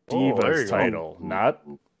 Oh, there Divas you go. title, not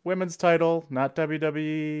women's title, not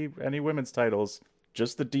WWE, any women's titles,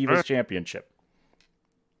 just the Divas championship.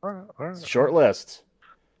 All right. Short list.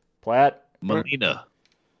 Platt. Melina.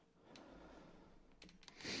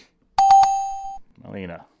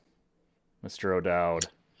 Mr. O'Dowd.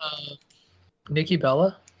 Nikki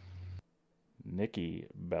Bella. Nikki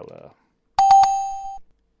Bella.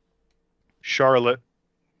 Charlotte.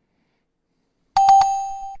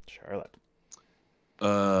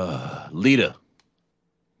 Lita.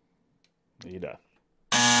 Lita.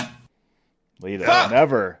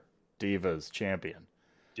 Never Divas champion.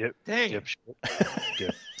 Dang. Dip.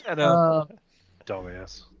 Shut up.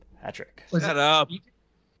 Dumbass. Patrick. Shut up.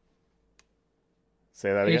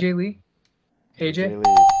 Say that again. AJ Lee. AJ.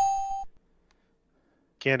 Lee.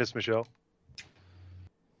 Candice Michelle.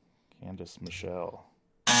 Candice Michelle.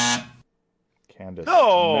 Candice.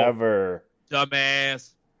 No. Never.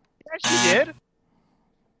 Dumbass. Yeah, she did.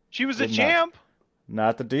 She was a champ.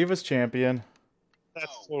 Not the Divas champion.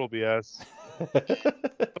 That's total BS.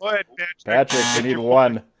 Go ahead, Patrick. Patrick, we need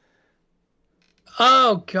one.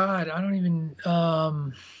 Oh God, I don't even.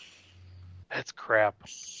 That's crap.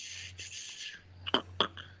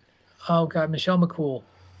 Oh God, Michelle McCool.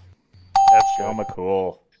 That's Michelle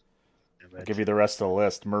McCool. I'll give you the rest of the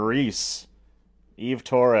list. Maurice, Eve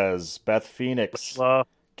Torres, Beth Phoenix,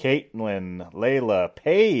 Caitlin, Layla,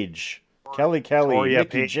 Paige, Kelly,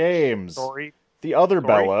 Mickey James, the other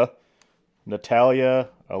Bella, Natalia,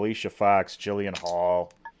 Alicia Fox, Jillian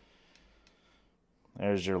Hall.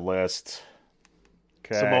 There's your list.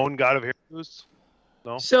 Okay. Simone God of Heroes.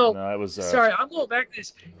 No. So No, it was. Sorry, I'm going back to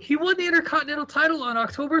this. He won the Intercontinental title on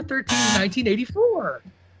October 13, 1984.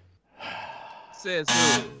 Says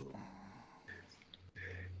who?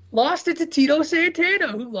 Lost it to Tito Santana,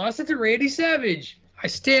 who lost it to Randy Savage. I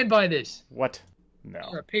stand by this. What? No.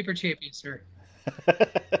 You're a paper champion, sir.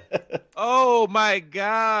 Oh my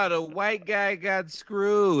God! A white guy got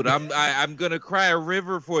screwed. I'm gonna cry a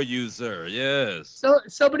river for you, sir. Yes. So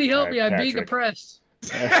somebody help All me. right, I'm being Patrick. oppressed.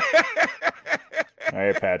 All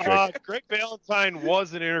right, Patrick. Greg Valentine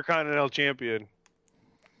was an Intercontinental champion.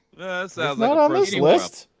 That It's sounds not like a on this personal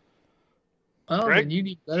list. Oh, Greg, then you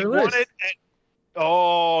need a He better won list. it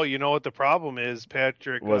at, you know what the problem is,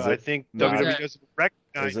 Patrick? Was I it think not- WWE doesn't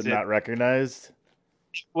recognize Is it not recognized?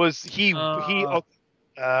 Was he? Well,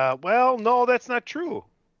 no, that's not true.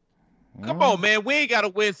 Come on, man. We ain't got to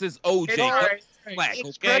win since OJ. It's all right. Slack,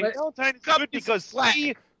 It's okay? Greg Valentine is Cut good me because slack.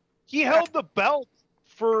 he held the belt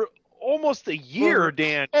for almost a year,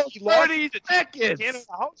 Dan. He 30 lost it to seconds. Canada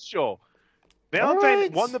House Show. Valentine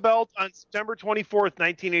What? won the belt on September 24th,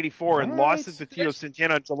 1984, and What? lost it to Tito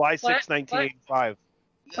Santana on July 6, 1985.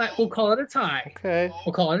 But we'll call it a tie. Okay.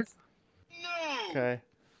 We'll call it. Okay.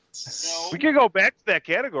 We can go back to that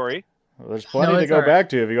category. Well, there's plenty No, to it's go all right. back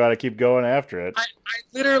to if you want to keep going after it. I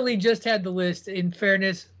literally just had the list. In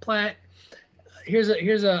fairness, Platt, here's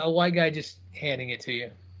a white guy just handing it to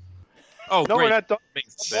you. Oh, No, great. we're not done.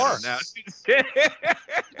 Makes More. sense now.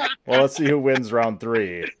 Well, let's see who wins round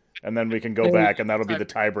 3, and then we can go back, and that'll be the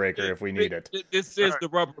tiebreaker if we need it. This is the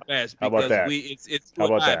rubber match How because about that? it's How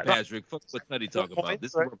about I, that? Patrick. Fuck what Teddy talking about.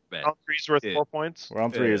 This is Right. rubber match. Round 3's worth Yeah. 4 points.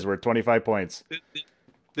 Round 3 is worth 25 points. This is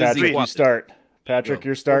Patrick, you equality. start. Patrick,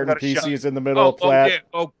 you're starting. Got a shot. PC's in the middle. Oh, Platt. yeah.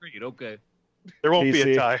 Oh, great. Okay. There won't be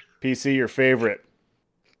PC. a tie. PC, your favorite.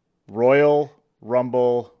 Royal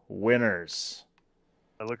Rumble winners.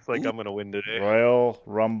 It looks like I'm going to win today. Royal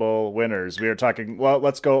Rumble winners. We are talking. Well,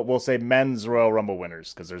 let's go. We'll say men's Royal Rumble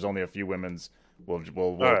winners because there's only a few women's.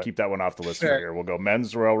 We'll right. keep that one off the list Sure. for here. We'll go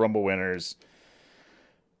men's Royal Rumble winners.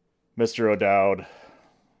 Mr. O'Dowd,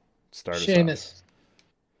 start us off. Sheamus.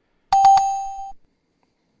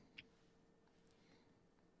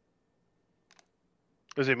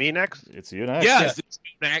 Is it me next? It's you next. Yes, it's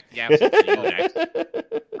you next. Yeah, it's you next.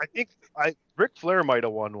 I think Ric Flair might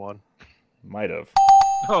have won one. Might have.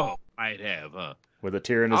 Oh, might have, huh? With a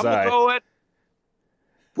tear in his I'm eye. gonna go at.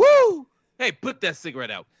 Woo! Hey, put that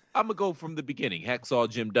cigarette out. I'm gonna go from the beginning. Hacksaw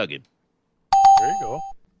Jim Duggan. There you go. All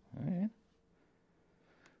right.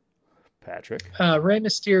 Patrick. Rey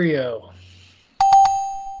Mysterio.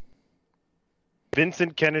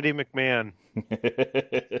 Vincent Kennedy McMahon.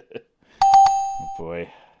 Oh, boy.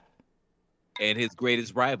 And his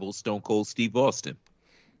greatest rival, Stone Cold Steve Austin.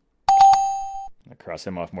 I crossed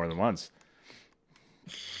him off more than once.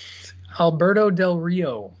 Alberto Del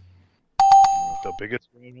Rio. The biggest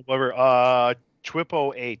one ever.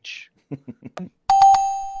 Twippo H.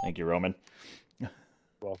 Thank you, Roman.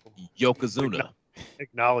 Welcome. Yokozuna.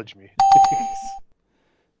 Acknowledge me.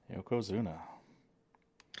 Yokozuna.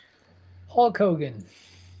 Hulk Hogan.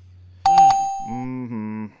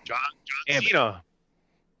 Mm-hmm. John Cena.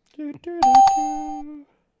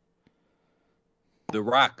 The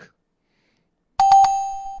Rock.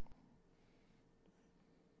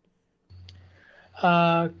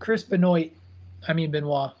 Chris Benoit.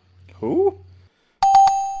 Who?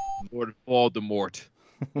 Lord Voldemort.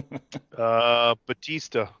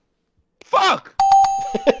 Batista. Fuck!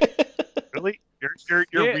 Really? You're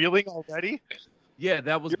Yeah. reeling already? Yeah,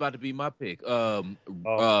 that was about to be my pick. Y'all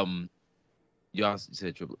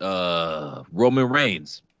said triple. Roman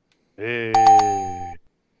Reigns. Hey.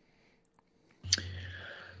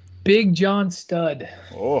 Big John Studd.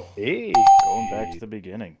 Oh, Hey. going back to the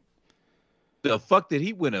beginning. The fuck did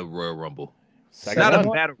he win a Royal Rumble? Second Not one?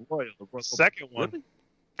 a Battle Royal. Second one. Really?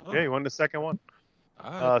 Oh. Yeah, he won the second one.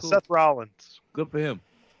 All right, cool. Seth Rollins. Good for him.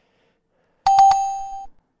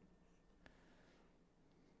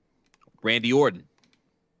 Randy Orton.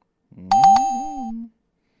 Mm-hmm.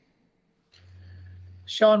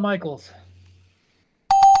 Shawn Michaels.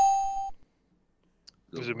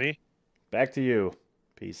 Is it me? Back to you,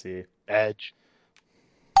 PC. Edge.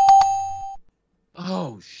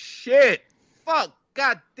 Oh shit! Fuck!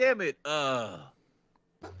 God damn it! Brock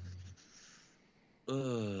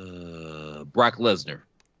Lesnar.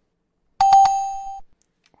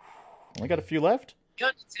 Only got a few left?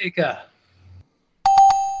 Undertaker.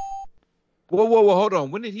 Whoa! Hold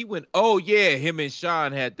on. When did he win? Oh yeah, him and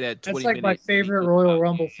Sean had that 20 That's like my minute favorite Royal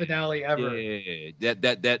Rumble finale ever. Yeah,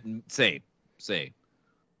 that same.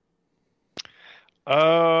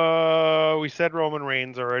 We said Roman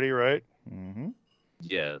Reigns already, right? Mm-hmm.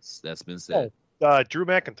 Yes, that's been said. Drew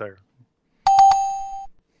McIntyre.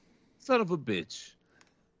 Son of a bitch.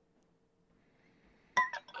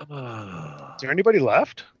 Is there anybody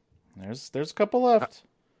left? There's a couple left.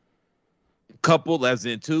 Couple as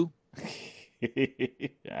in two?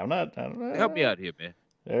 I'm not. Help me out here, man.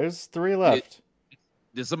 There's 3 left.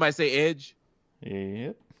 Did somebody say Edge?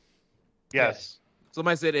 Yep. Yes.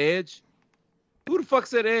 Somebody said Edge? Who the fuck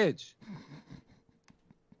said Edge?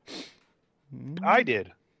 I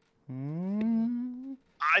did. Mm-hmm.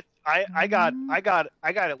 I got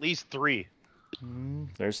at least 3.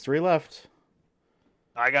 There's 3 left.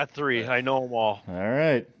 I got 3. I know them all. All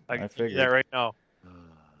right. I can figured. do that right now.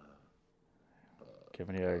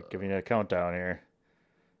 Giving you a countdown here.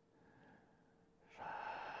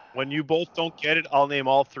 When you both don't get it, I'll name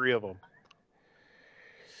all 3 of them.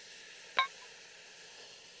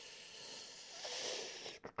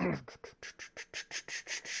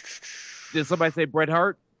 Did somebody say Bret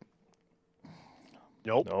Hart?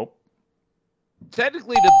 Nope.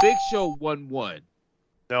 Technically, the Big Show won one.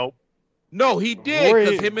 Nope. No, he did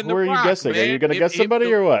because him and The Rock. Who are you guessing? Man. Are you going to guess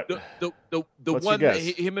somebody or what? The What's one your that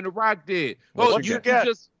guess? him and The Rock did. What's You your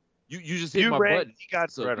guess? just hit my button. You got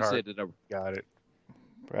So Bret you Hart. said that Got it.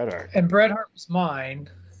 Bret Hart. And Bret Hart was mine.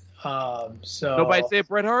 So Nobody said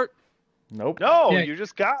Bret Hart? Nope. No, Yeah. you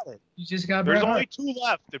just got it. You just got There's Bret only Hart. 2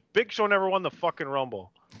 left. The Big Show never won the fucking Rumble.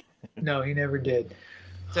 No, he never did.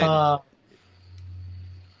 Technically.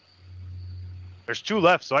 There's 2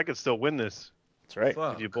 left, so I could still win this. That's right.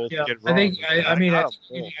 Fuck. If you both Yeah, get I wrong. think. I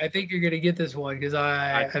I think you're gonna get this one because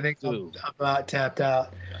I think I'm about tapped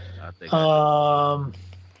out. I think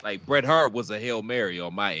like Bret Hart was a Hail Mary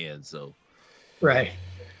on my end, so Right.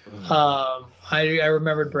 I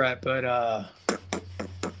remembered Bret, but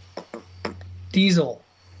Diesel.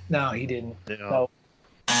 No, he didn't. No.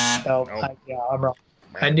 I'm wrong.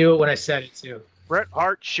 I knew it when I said it too. Bret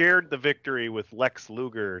Hart shared the victory with Lex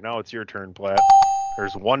Luger. Now it's your turn, Platt.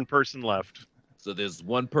 There's 1 person left. So there's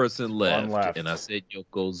one person left, One left. and I said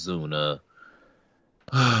Yokozuna.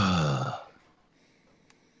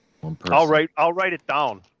 One person. I'll write it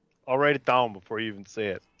down. I'll write it down before you even say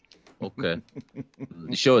it. Okay.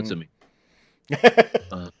 Show it to me.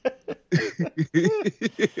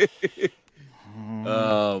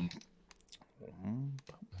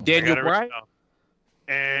 Daniel Bryan.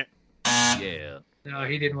 Yeah. No,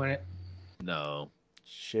 he didn't win it. No.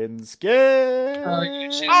 Shinsuke.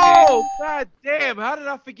 Oh, god damn! How did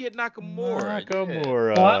I forget Nakamura?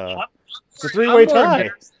 Nakamura. It's a three-way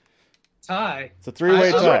tie. Tie. It's a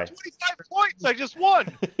three-way tie. 25 points. I just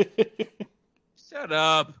won. Shut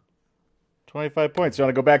up. 25 points. You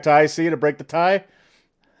want to go back to IC to break the tie?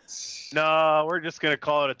 No, we're just gonna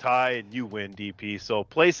call it a tie, and you win, DP. So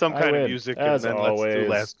play some kind of music, and then let's do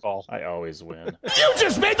last call. I always win. You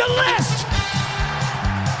just made the list.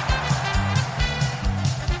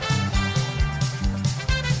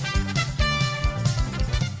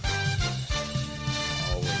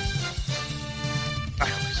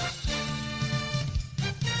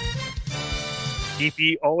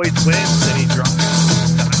 DP always wins, and he drops.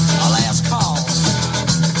 Last call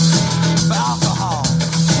for alcohol.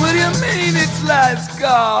 What do you mean it's last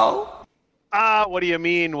call? What do you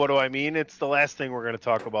mean? What do I mean? It's the last thing we're going to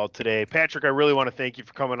talk about today. Patrick, I really want to thank you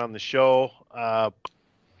for coming on the show. I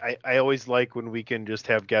always like when we can just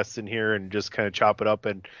have guests in here and just kind of chop it up.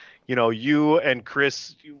 And, you know, you and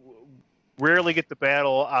Chris rarely get to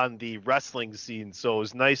battle on the wrestling scene. So it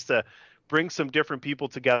was nice to bring some different people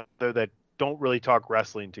together that don't really talk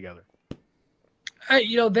wrestling together.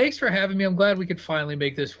 Thanks for having me. I'm glad we could finally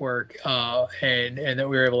make this work, and that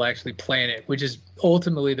we were able to actually plan it, which is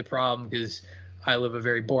ultimately the problem because I live a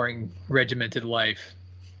very boring, regimented life.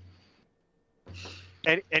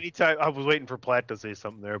 Anytime I was waiting for Platt to say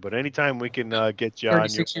something there, but anytime we can get you on,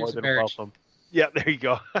 you're more than welcome. Yeah, there you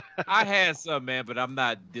go. I had some, man, but I'm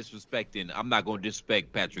not disrespecting. I'm not going to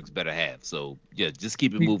disrespect Patrick's better half. So yeah, just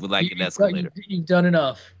keep it moving like an escalator. You've done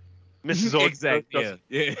enough. Mrs. Exactly.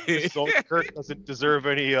 Yeah. Mrs. Oldkirk doesn't deserve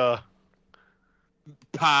any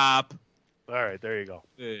pop. All right, there you go.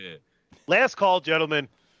 Yeah. Last call, gentlemen.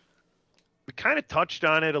 We kind of touched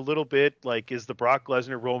on it a little bit. Like, is the Brock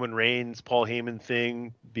Lesnar, Roman Reigns, Paul Heyman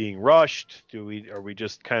thing being rushed? Are we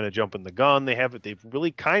just kind of jumping the gun? They've really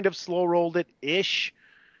kind of slow rolled it ish.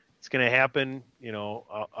 It's going to happen,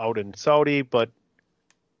 out in Saudi, but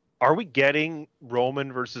are we getting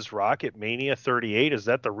Roman versus Rock at Mania 38? Is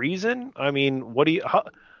that the reason? I mean, what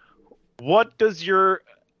does your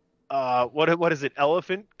what is it?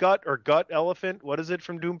 Elephant gut or gut elephant? What is it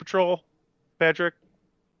from Doom Patrol, Patrick?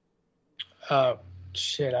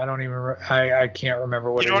 Shit, I don't even. I can't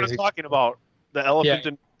remember what. You know what I'm talking about? The elephant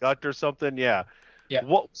in gut or something? Yeah. Yeah.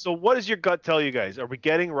 So what does your gut tell you guys? Are we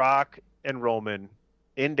getting Rock and Roman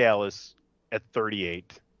in Dallas at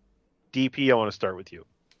 38? DP, I want to start with you.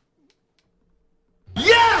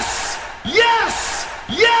 Yes! Yes!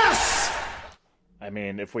 Yes! I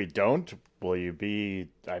mean, if we don't, will you be...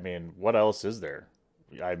 I mean, what else is there?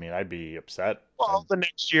 I mean, I'd be upset. Well, the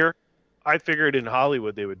next year. I figured in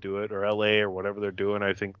Hollywood they would do it, or LA, or whatever they're doing.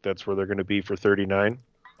 I think that's where they're going to be for 39.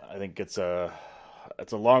 I think it's a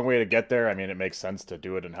long way to get there. I mean, it makes sense to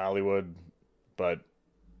do it in Hollywood, but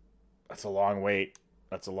that's a long wait.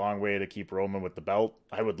 That's a long way to keep Roman with the belt.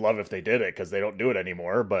 I would love if they did it, because they don't do it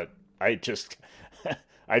anymore, but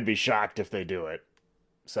I'd be shocked if they do it.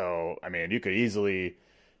 So, I mean, you could easily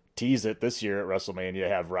tease it this year at WrestleMania,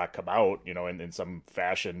 have Rock come out, in some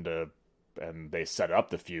fashion and they set up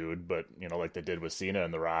the feud, but, like they did with Cena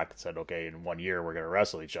and The Rock, said, okay, in 1 year we're going to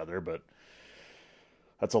wrestle each other, but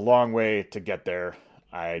that's a long way to get there.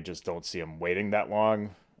 I just don't see them waiting that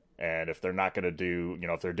long. And if they're not going to do,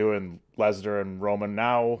 if they're doing Lesnar and Roman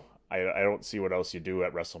now, I don't see what else you do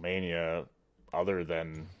at WrestleMania other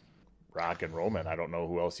than Rock and Roman. I don't know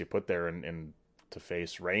who else you put there in to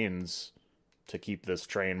face Reigns to keep this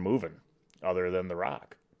train moving other than The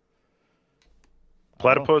Rock.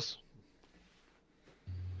 Platypus?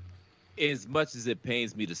 As much as it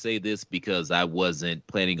pains me to say this, because I wasn't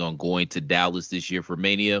planning on going to Dallas this year for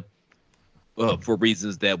Mania, for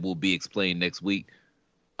reasons that will be explained next week,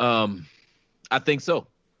 I think so.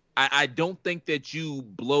 I don't think that you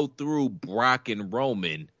blow through Brock and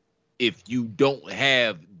Roman if you don't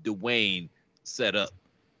have Dwayne set up.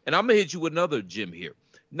 And I'm going to hit you with another gem here.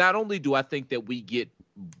 Not only do I think that we get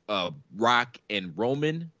Rock and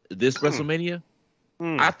Roman this WrestleMania,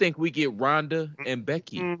 I think we get Ronda and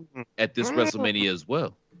Becky at this WrestleMania as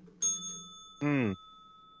well.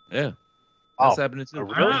 Yeah. That's happening too.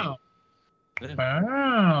 Really? Wow. Yeah.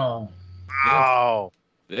 Wow. Wow.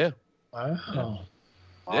 Yeah. Wow.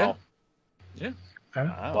 Yeah.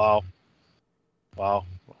 Yeah. Wow. Wow.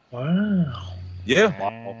 Wow. Yeah.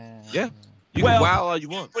 Wow. Yeah. You can wow all you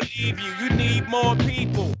want. Believe you need more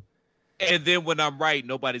people. And then when I'm right,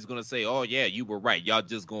 nobody's gonna say, "Oh yeah, you were right." Y'all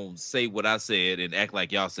just gonna say what I said and act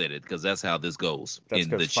like y'all said it because that's how this goes. That's in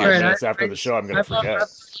the because 5 chair. minutes after the show, I'm going to forget.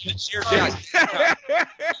 Always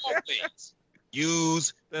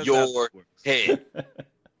use your head.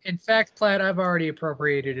 In fact, Platt, I've already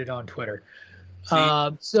appropriated it on Twitter.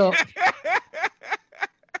 So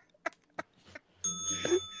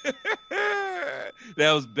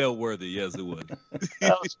That was bell-worthy. Yes, it was.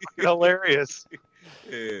 That was hilarious.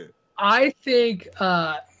 Yeah. I think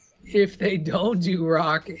if they don't do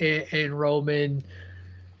Rock and Roman,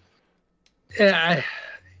 it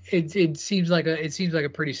seems like a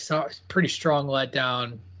pretty strong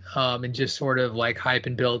letdown, and just sort of like hype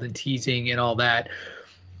and build and teasing and all that.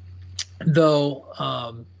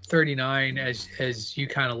 Though 39, as you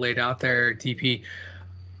kind of laid out there, DP,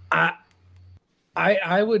 I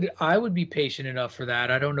would be patient enough for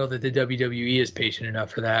that. I don't know that the WWE is patient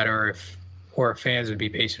enough for that, or if fans would be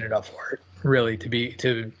patient enough for it, really, to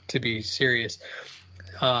be serious.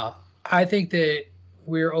 I think that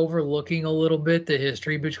we're overlooking a little bit the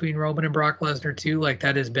history between Roman and Brock Lesnar too. Like,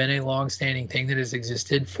 that has been a long-standing thing that has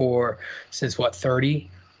existed since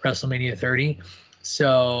WrestleMania 30.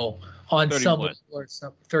 So on 31.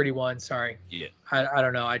 some 31, sorry. Yeah. I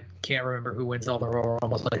don't know. I can't remember who wins all the Royal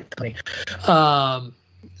Rumbles lately.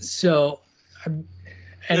 So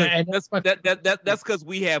and that's because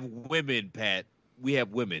we have women, Pat. We have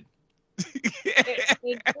women.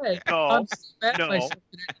 No.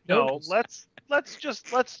 Let's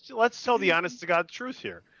tell the honest to God truth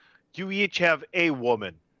here. You each have a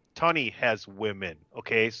woman. Tunney has women.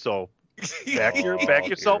 Okay, so back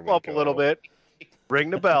yourself up a little bit. Ring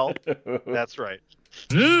the bell. That's right.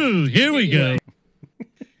 Ooh, here we go.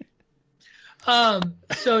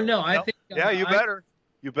 So no, I think. Yeah, you better.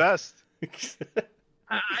 You best.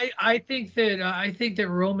 I think that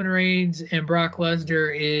Roman Reigns and Brock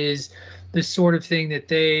Lesnar is the sort of thing that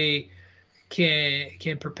they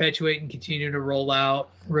can perpetuate and continue to roll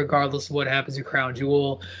out regardless of what happens at Crown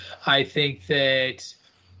Jewel. I think that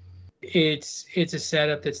it's a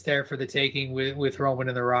setup that's there for the taking with Roman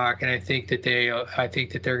and The Rock, and I think that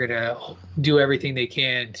they're gonna do everything they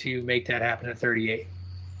can to make that happen at 38.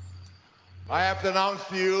 I have to announce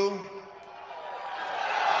to you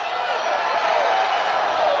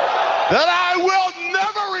that I will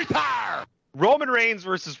never retire. Roman Reigns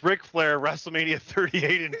versus Ric Flair, WrestleMania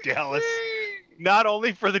 38 in Dallas. Not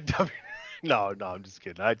only for the W. No, I'm just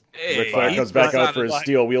kidding. Ric Flair comes back out for his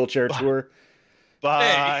steel wheelchair tour.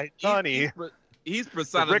 Bye, Tony. He's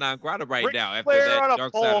persona non grata right now after Flair that on a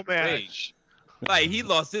Dark pole Side of the match. Ring. Like, he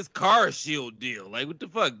lost his Car Shield deal. Like, what the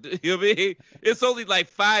fuck? You know what I mean? It's only like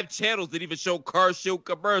 5 channels that even show Car Shield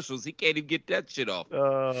commercials. He can't even get that shit off.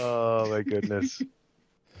 Oh, my goodness.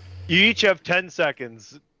 You each have 10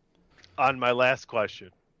 seconds on my last question.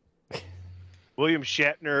 William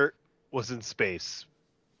Shatner was in space.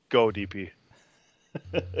 Go, DP.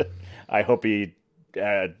 I hope he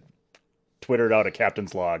Twittered out a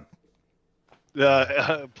captain's log.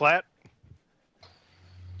 Platt?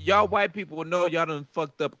 Y'all white people know y'all done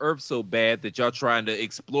fucked up Earth so bad that y'all trying to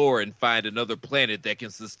explore and find another planet that can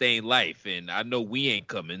sustain life. And I know we ain't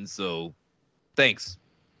coming, so thanks.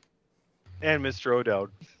 And Mr. O'Dowd.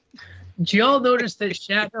 Did y'all notice that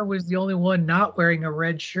Shatner was the only one not wearing a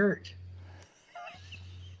red shirt?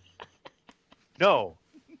 No,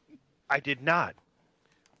 I did not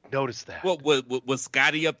notice that. What was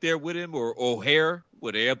Scotty up there with him, or O'Hare?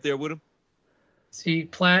 Were they up there with him? See,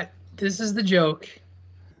 Platt, this is the joke.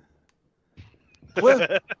 Well,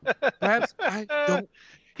 perhaps I don't.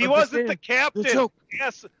 He wasn't the captain.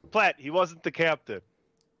 Yes, Platt, he wasn't the captain.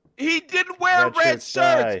 He didn't wear red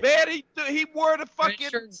shirts, man. He wore the fucking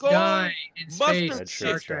gold in mustard space,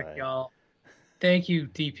 Star Trek, y'all. Thank you,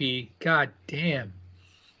 DP. God damn.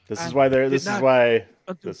 This is why This is why.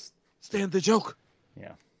 Stand the joke.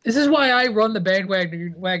 Yeah. This is why I run the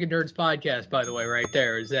Bandwagon Nerds podcast, by the way, right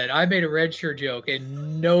there, is that I made a red shirt joke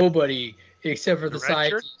and nobody except for the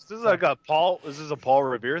scientists. This is like a Paul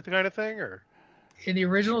Revere kind of thing, or in the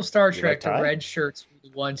original Star Trek, the red shirts were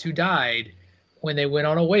the ones who died when they went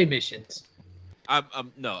on away missions.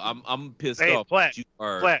 I'm pissed off. Platt, you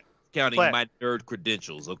are counting my nerd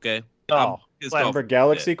credentials, okay? Remember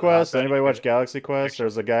Galaxy Quest? Anybody watch Galaxy Quest?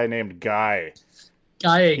 There's a guy named Guy.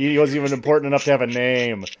 Guy. He wasn't even important enough to have a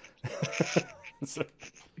name.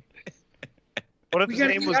 What if his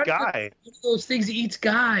name was Guy? One of those things eats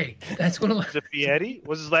Guy. That's what Was it Fieri?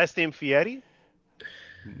 Was his last name Fieri?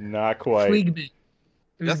 Not quite. Fleegman.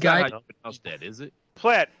 That's Guy. not how you pronounce that, is it?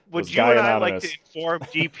 Platt, would you and I like to inform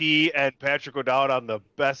DP and Patrick O'Dowd on the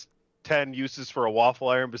best 10 uses for a waffle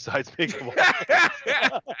iron besides making waffle?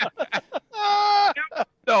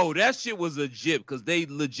 No, that shit was legit because they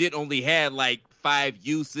legit only had like 5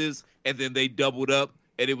 uses and then they doubled up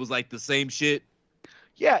and it was like the same shit.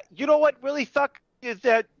 Yeah, you know what really sucks is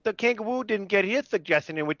that the kangaroo didn't get his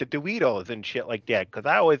suggestion in with the Doritos and shit like that, because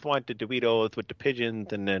I always want the Doritos with the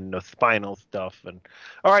pigeons and then the spinal stuff. And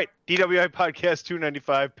all right, DWI Podcast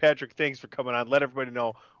 295. Patrick, thanks for coming on. Let everybody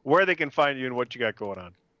know where they can find you and what you got going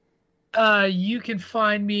on. You can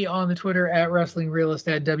find me on the Twitter at Wrestling Realist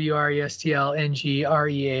at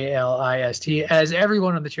WRESTLNGREALIST. As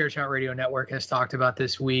everyone on the Chair Shot Radio Network has talked about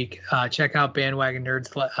this week, check out Bandwagon Nerds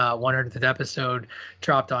 100th episode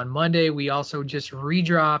dropped on Monday. We also just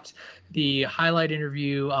redropped the highlight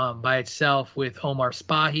interview by itself with Omar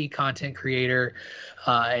Spahi, content creator,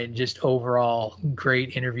 and just overall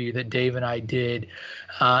great interview that Dave and I did.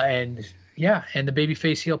 And the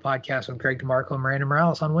Babyface Heel podcast with Greg DeMarco and Miranda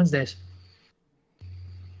Morales on Wednesdays.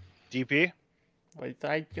 DP? I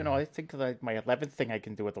think that my 11th thing I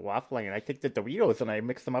can do with the waffling, I take the Doritos and I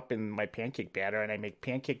mix them up in my pancake batter and I make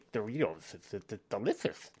pancake Doritos. It's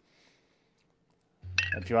delicious.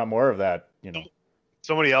 If you want more of that,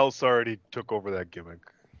 Somebody else already took over that gimmick.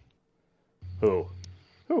 Who?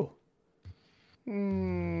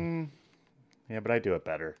 Yeah, but I do it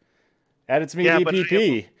better. And it's me,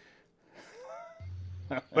 DPP.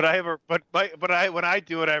 When I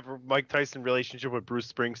do it, I have a Mike Tyson relationship with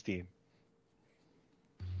Bruce Springsteen.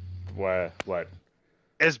 What?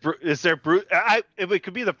 Is there Bruce? If it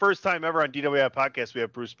could be the first time ever on DWI podcast we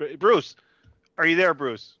have Bruce. Bruce, are you there,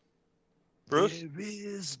 Bruce? Bruce? There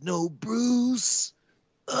is no Bruce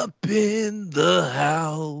up in the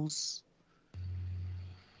house.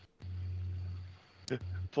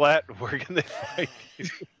 Flat, where can they find you?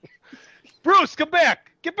 Bruce, come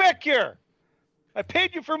back! Get back here! I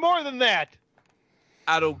paid you for more than that.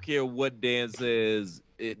 I don't care what Dan says.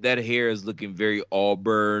 That hair is looking very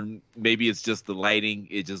Auburn. Maybe it's just the lighting.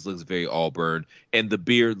 It just looks very Auburn. And the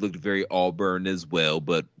beard looked very Auburn as well.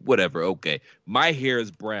 But whatever. Okay. My hair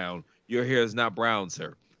is brown. Your hair is not brown,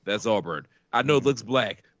 sir. That's Auburn. I know it looks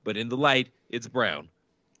black, but in the light, it's brown.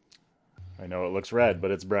 I know it looks red,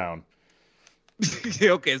 but it's brown.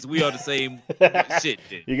 Okay, so we are the same shit.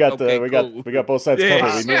 Then. You got we got both sides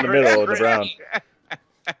covered. We meet in the middle of the brown.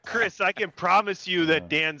 Chris, I can promise you that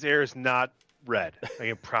Dan's hair is not red. I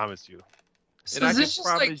can promise you. So is this just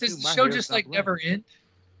like does the show just like never end?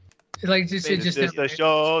 Like just the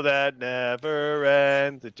show that never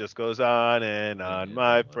ends. It just goes on and on,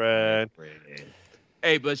 my friend.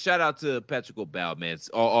 Hey, but shout out to Patrick O'Bow, man.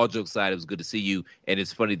 All jokes aside, it was good to see you. And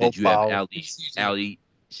it's funny that you have Ali.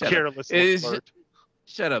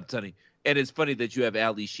 Shut up, Tony. And it's funny that you have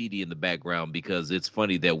Ali Sheedy in the background because it's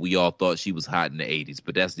funny that we all thought she was hot in the 80s,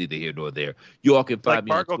 but that's neither here nor there. You all can find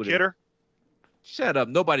me on Twitter. Margot Kidder? Shut up.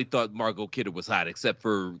 Nobody thought Margot Kidder was hot except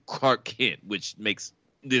for Clark Kent, which makes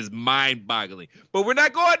this mind-boggling. But we're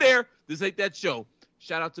not going there. This ain't that show.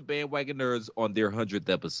 Shout out to Bandwagon Nerds on their 100th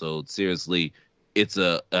episode. Seriously, it's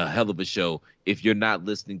a hell of a show. If you're not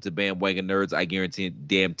listening to Bandwagon Nerds, I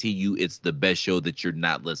guarantee you it's the best show that you're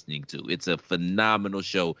not listening to. It's a phenomenal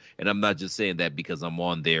show, and I'm not just saying that because I'm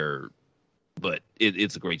on there, but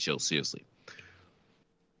it's a great show, seriously.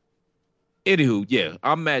 Anywho, yeah,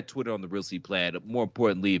 I'm at Twitter on the Real C Plaid. More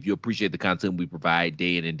importantly, if you appreciate the content we provide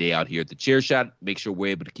day in and day out here at the Chair Shot, make sure we're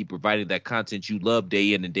able to keep providing that content you love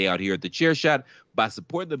day in and day out here at the Chair Shot by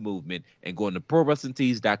supporting the movement and going to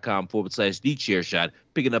ProWrestlingTees.com/TheChairShot,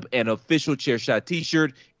 picking up an official Chair Shot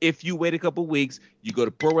t-shirt. If you wait a couple weeks, you go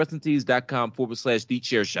to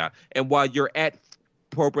ProWrestlingTees.com/TheChairShot. And while you're at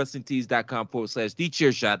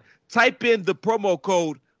ProWrestlingTees.com/TheChairShot, type in the promo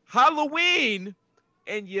code Halloween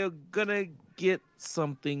and you're gonna get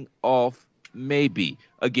something off, maybe.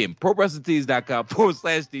 Again,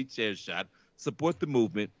 ProWrestlingTees.com/TheChairShot. Support the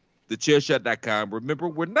movement, TheChairShot.com. Remember,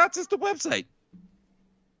 we're not just a website.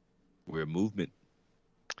 We're a movement.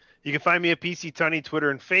 You can find me at PC Tunney, Twitter,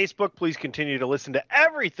 and Facebook. Please continue to listen to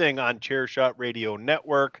everything on Chairshot Radio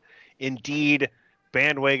Network. Indeed,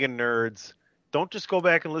 Bandwagon Nerds. Don't just go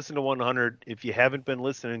back and listen to 100. If you haven't been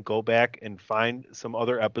listening, go back and find some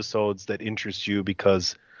other episodes that interest you,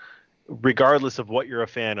 because regardless of what you're a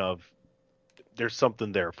fan of, there's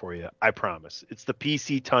something there for you. I promise. It's the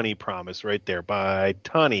PC Tunney promise right there by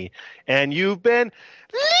Tunney. And you've been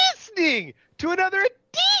listening to another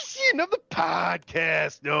edition of the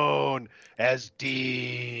podcast known as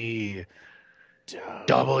DWI.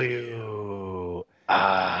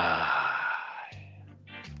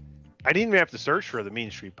 I didn't even have to search for the Mean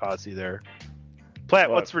Street Posse there. Platt,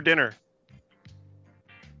 what's for dinner?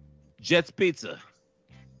 Jets Pizza.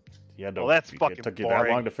 Yeah, well, that's fucking it took you boring. that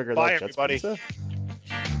long to figure Bye, that Jets everybody. Pizza?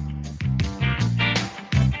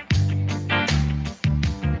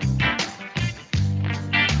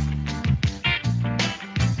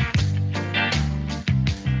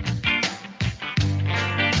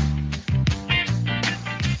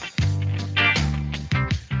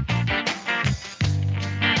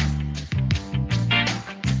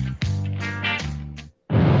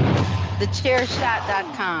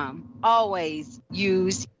 TheChairShot.com. Always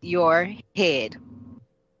use your head.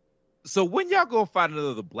 So when y'all gonna find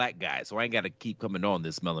another black guy so I ain't got to keep coming on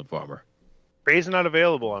this melon farmer? Ray's not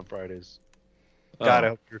available on Fridays. God, I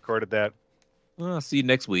hope you recorded that. Well, I'll see you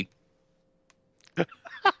next week.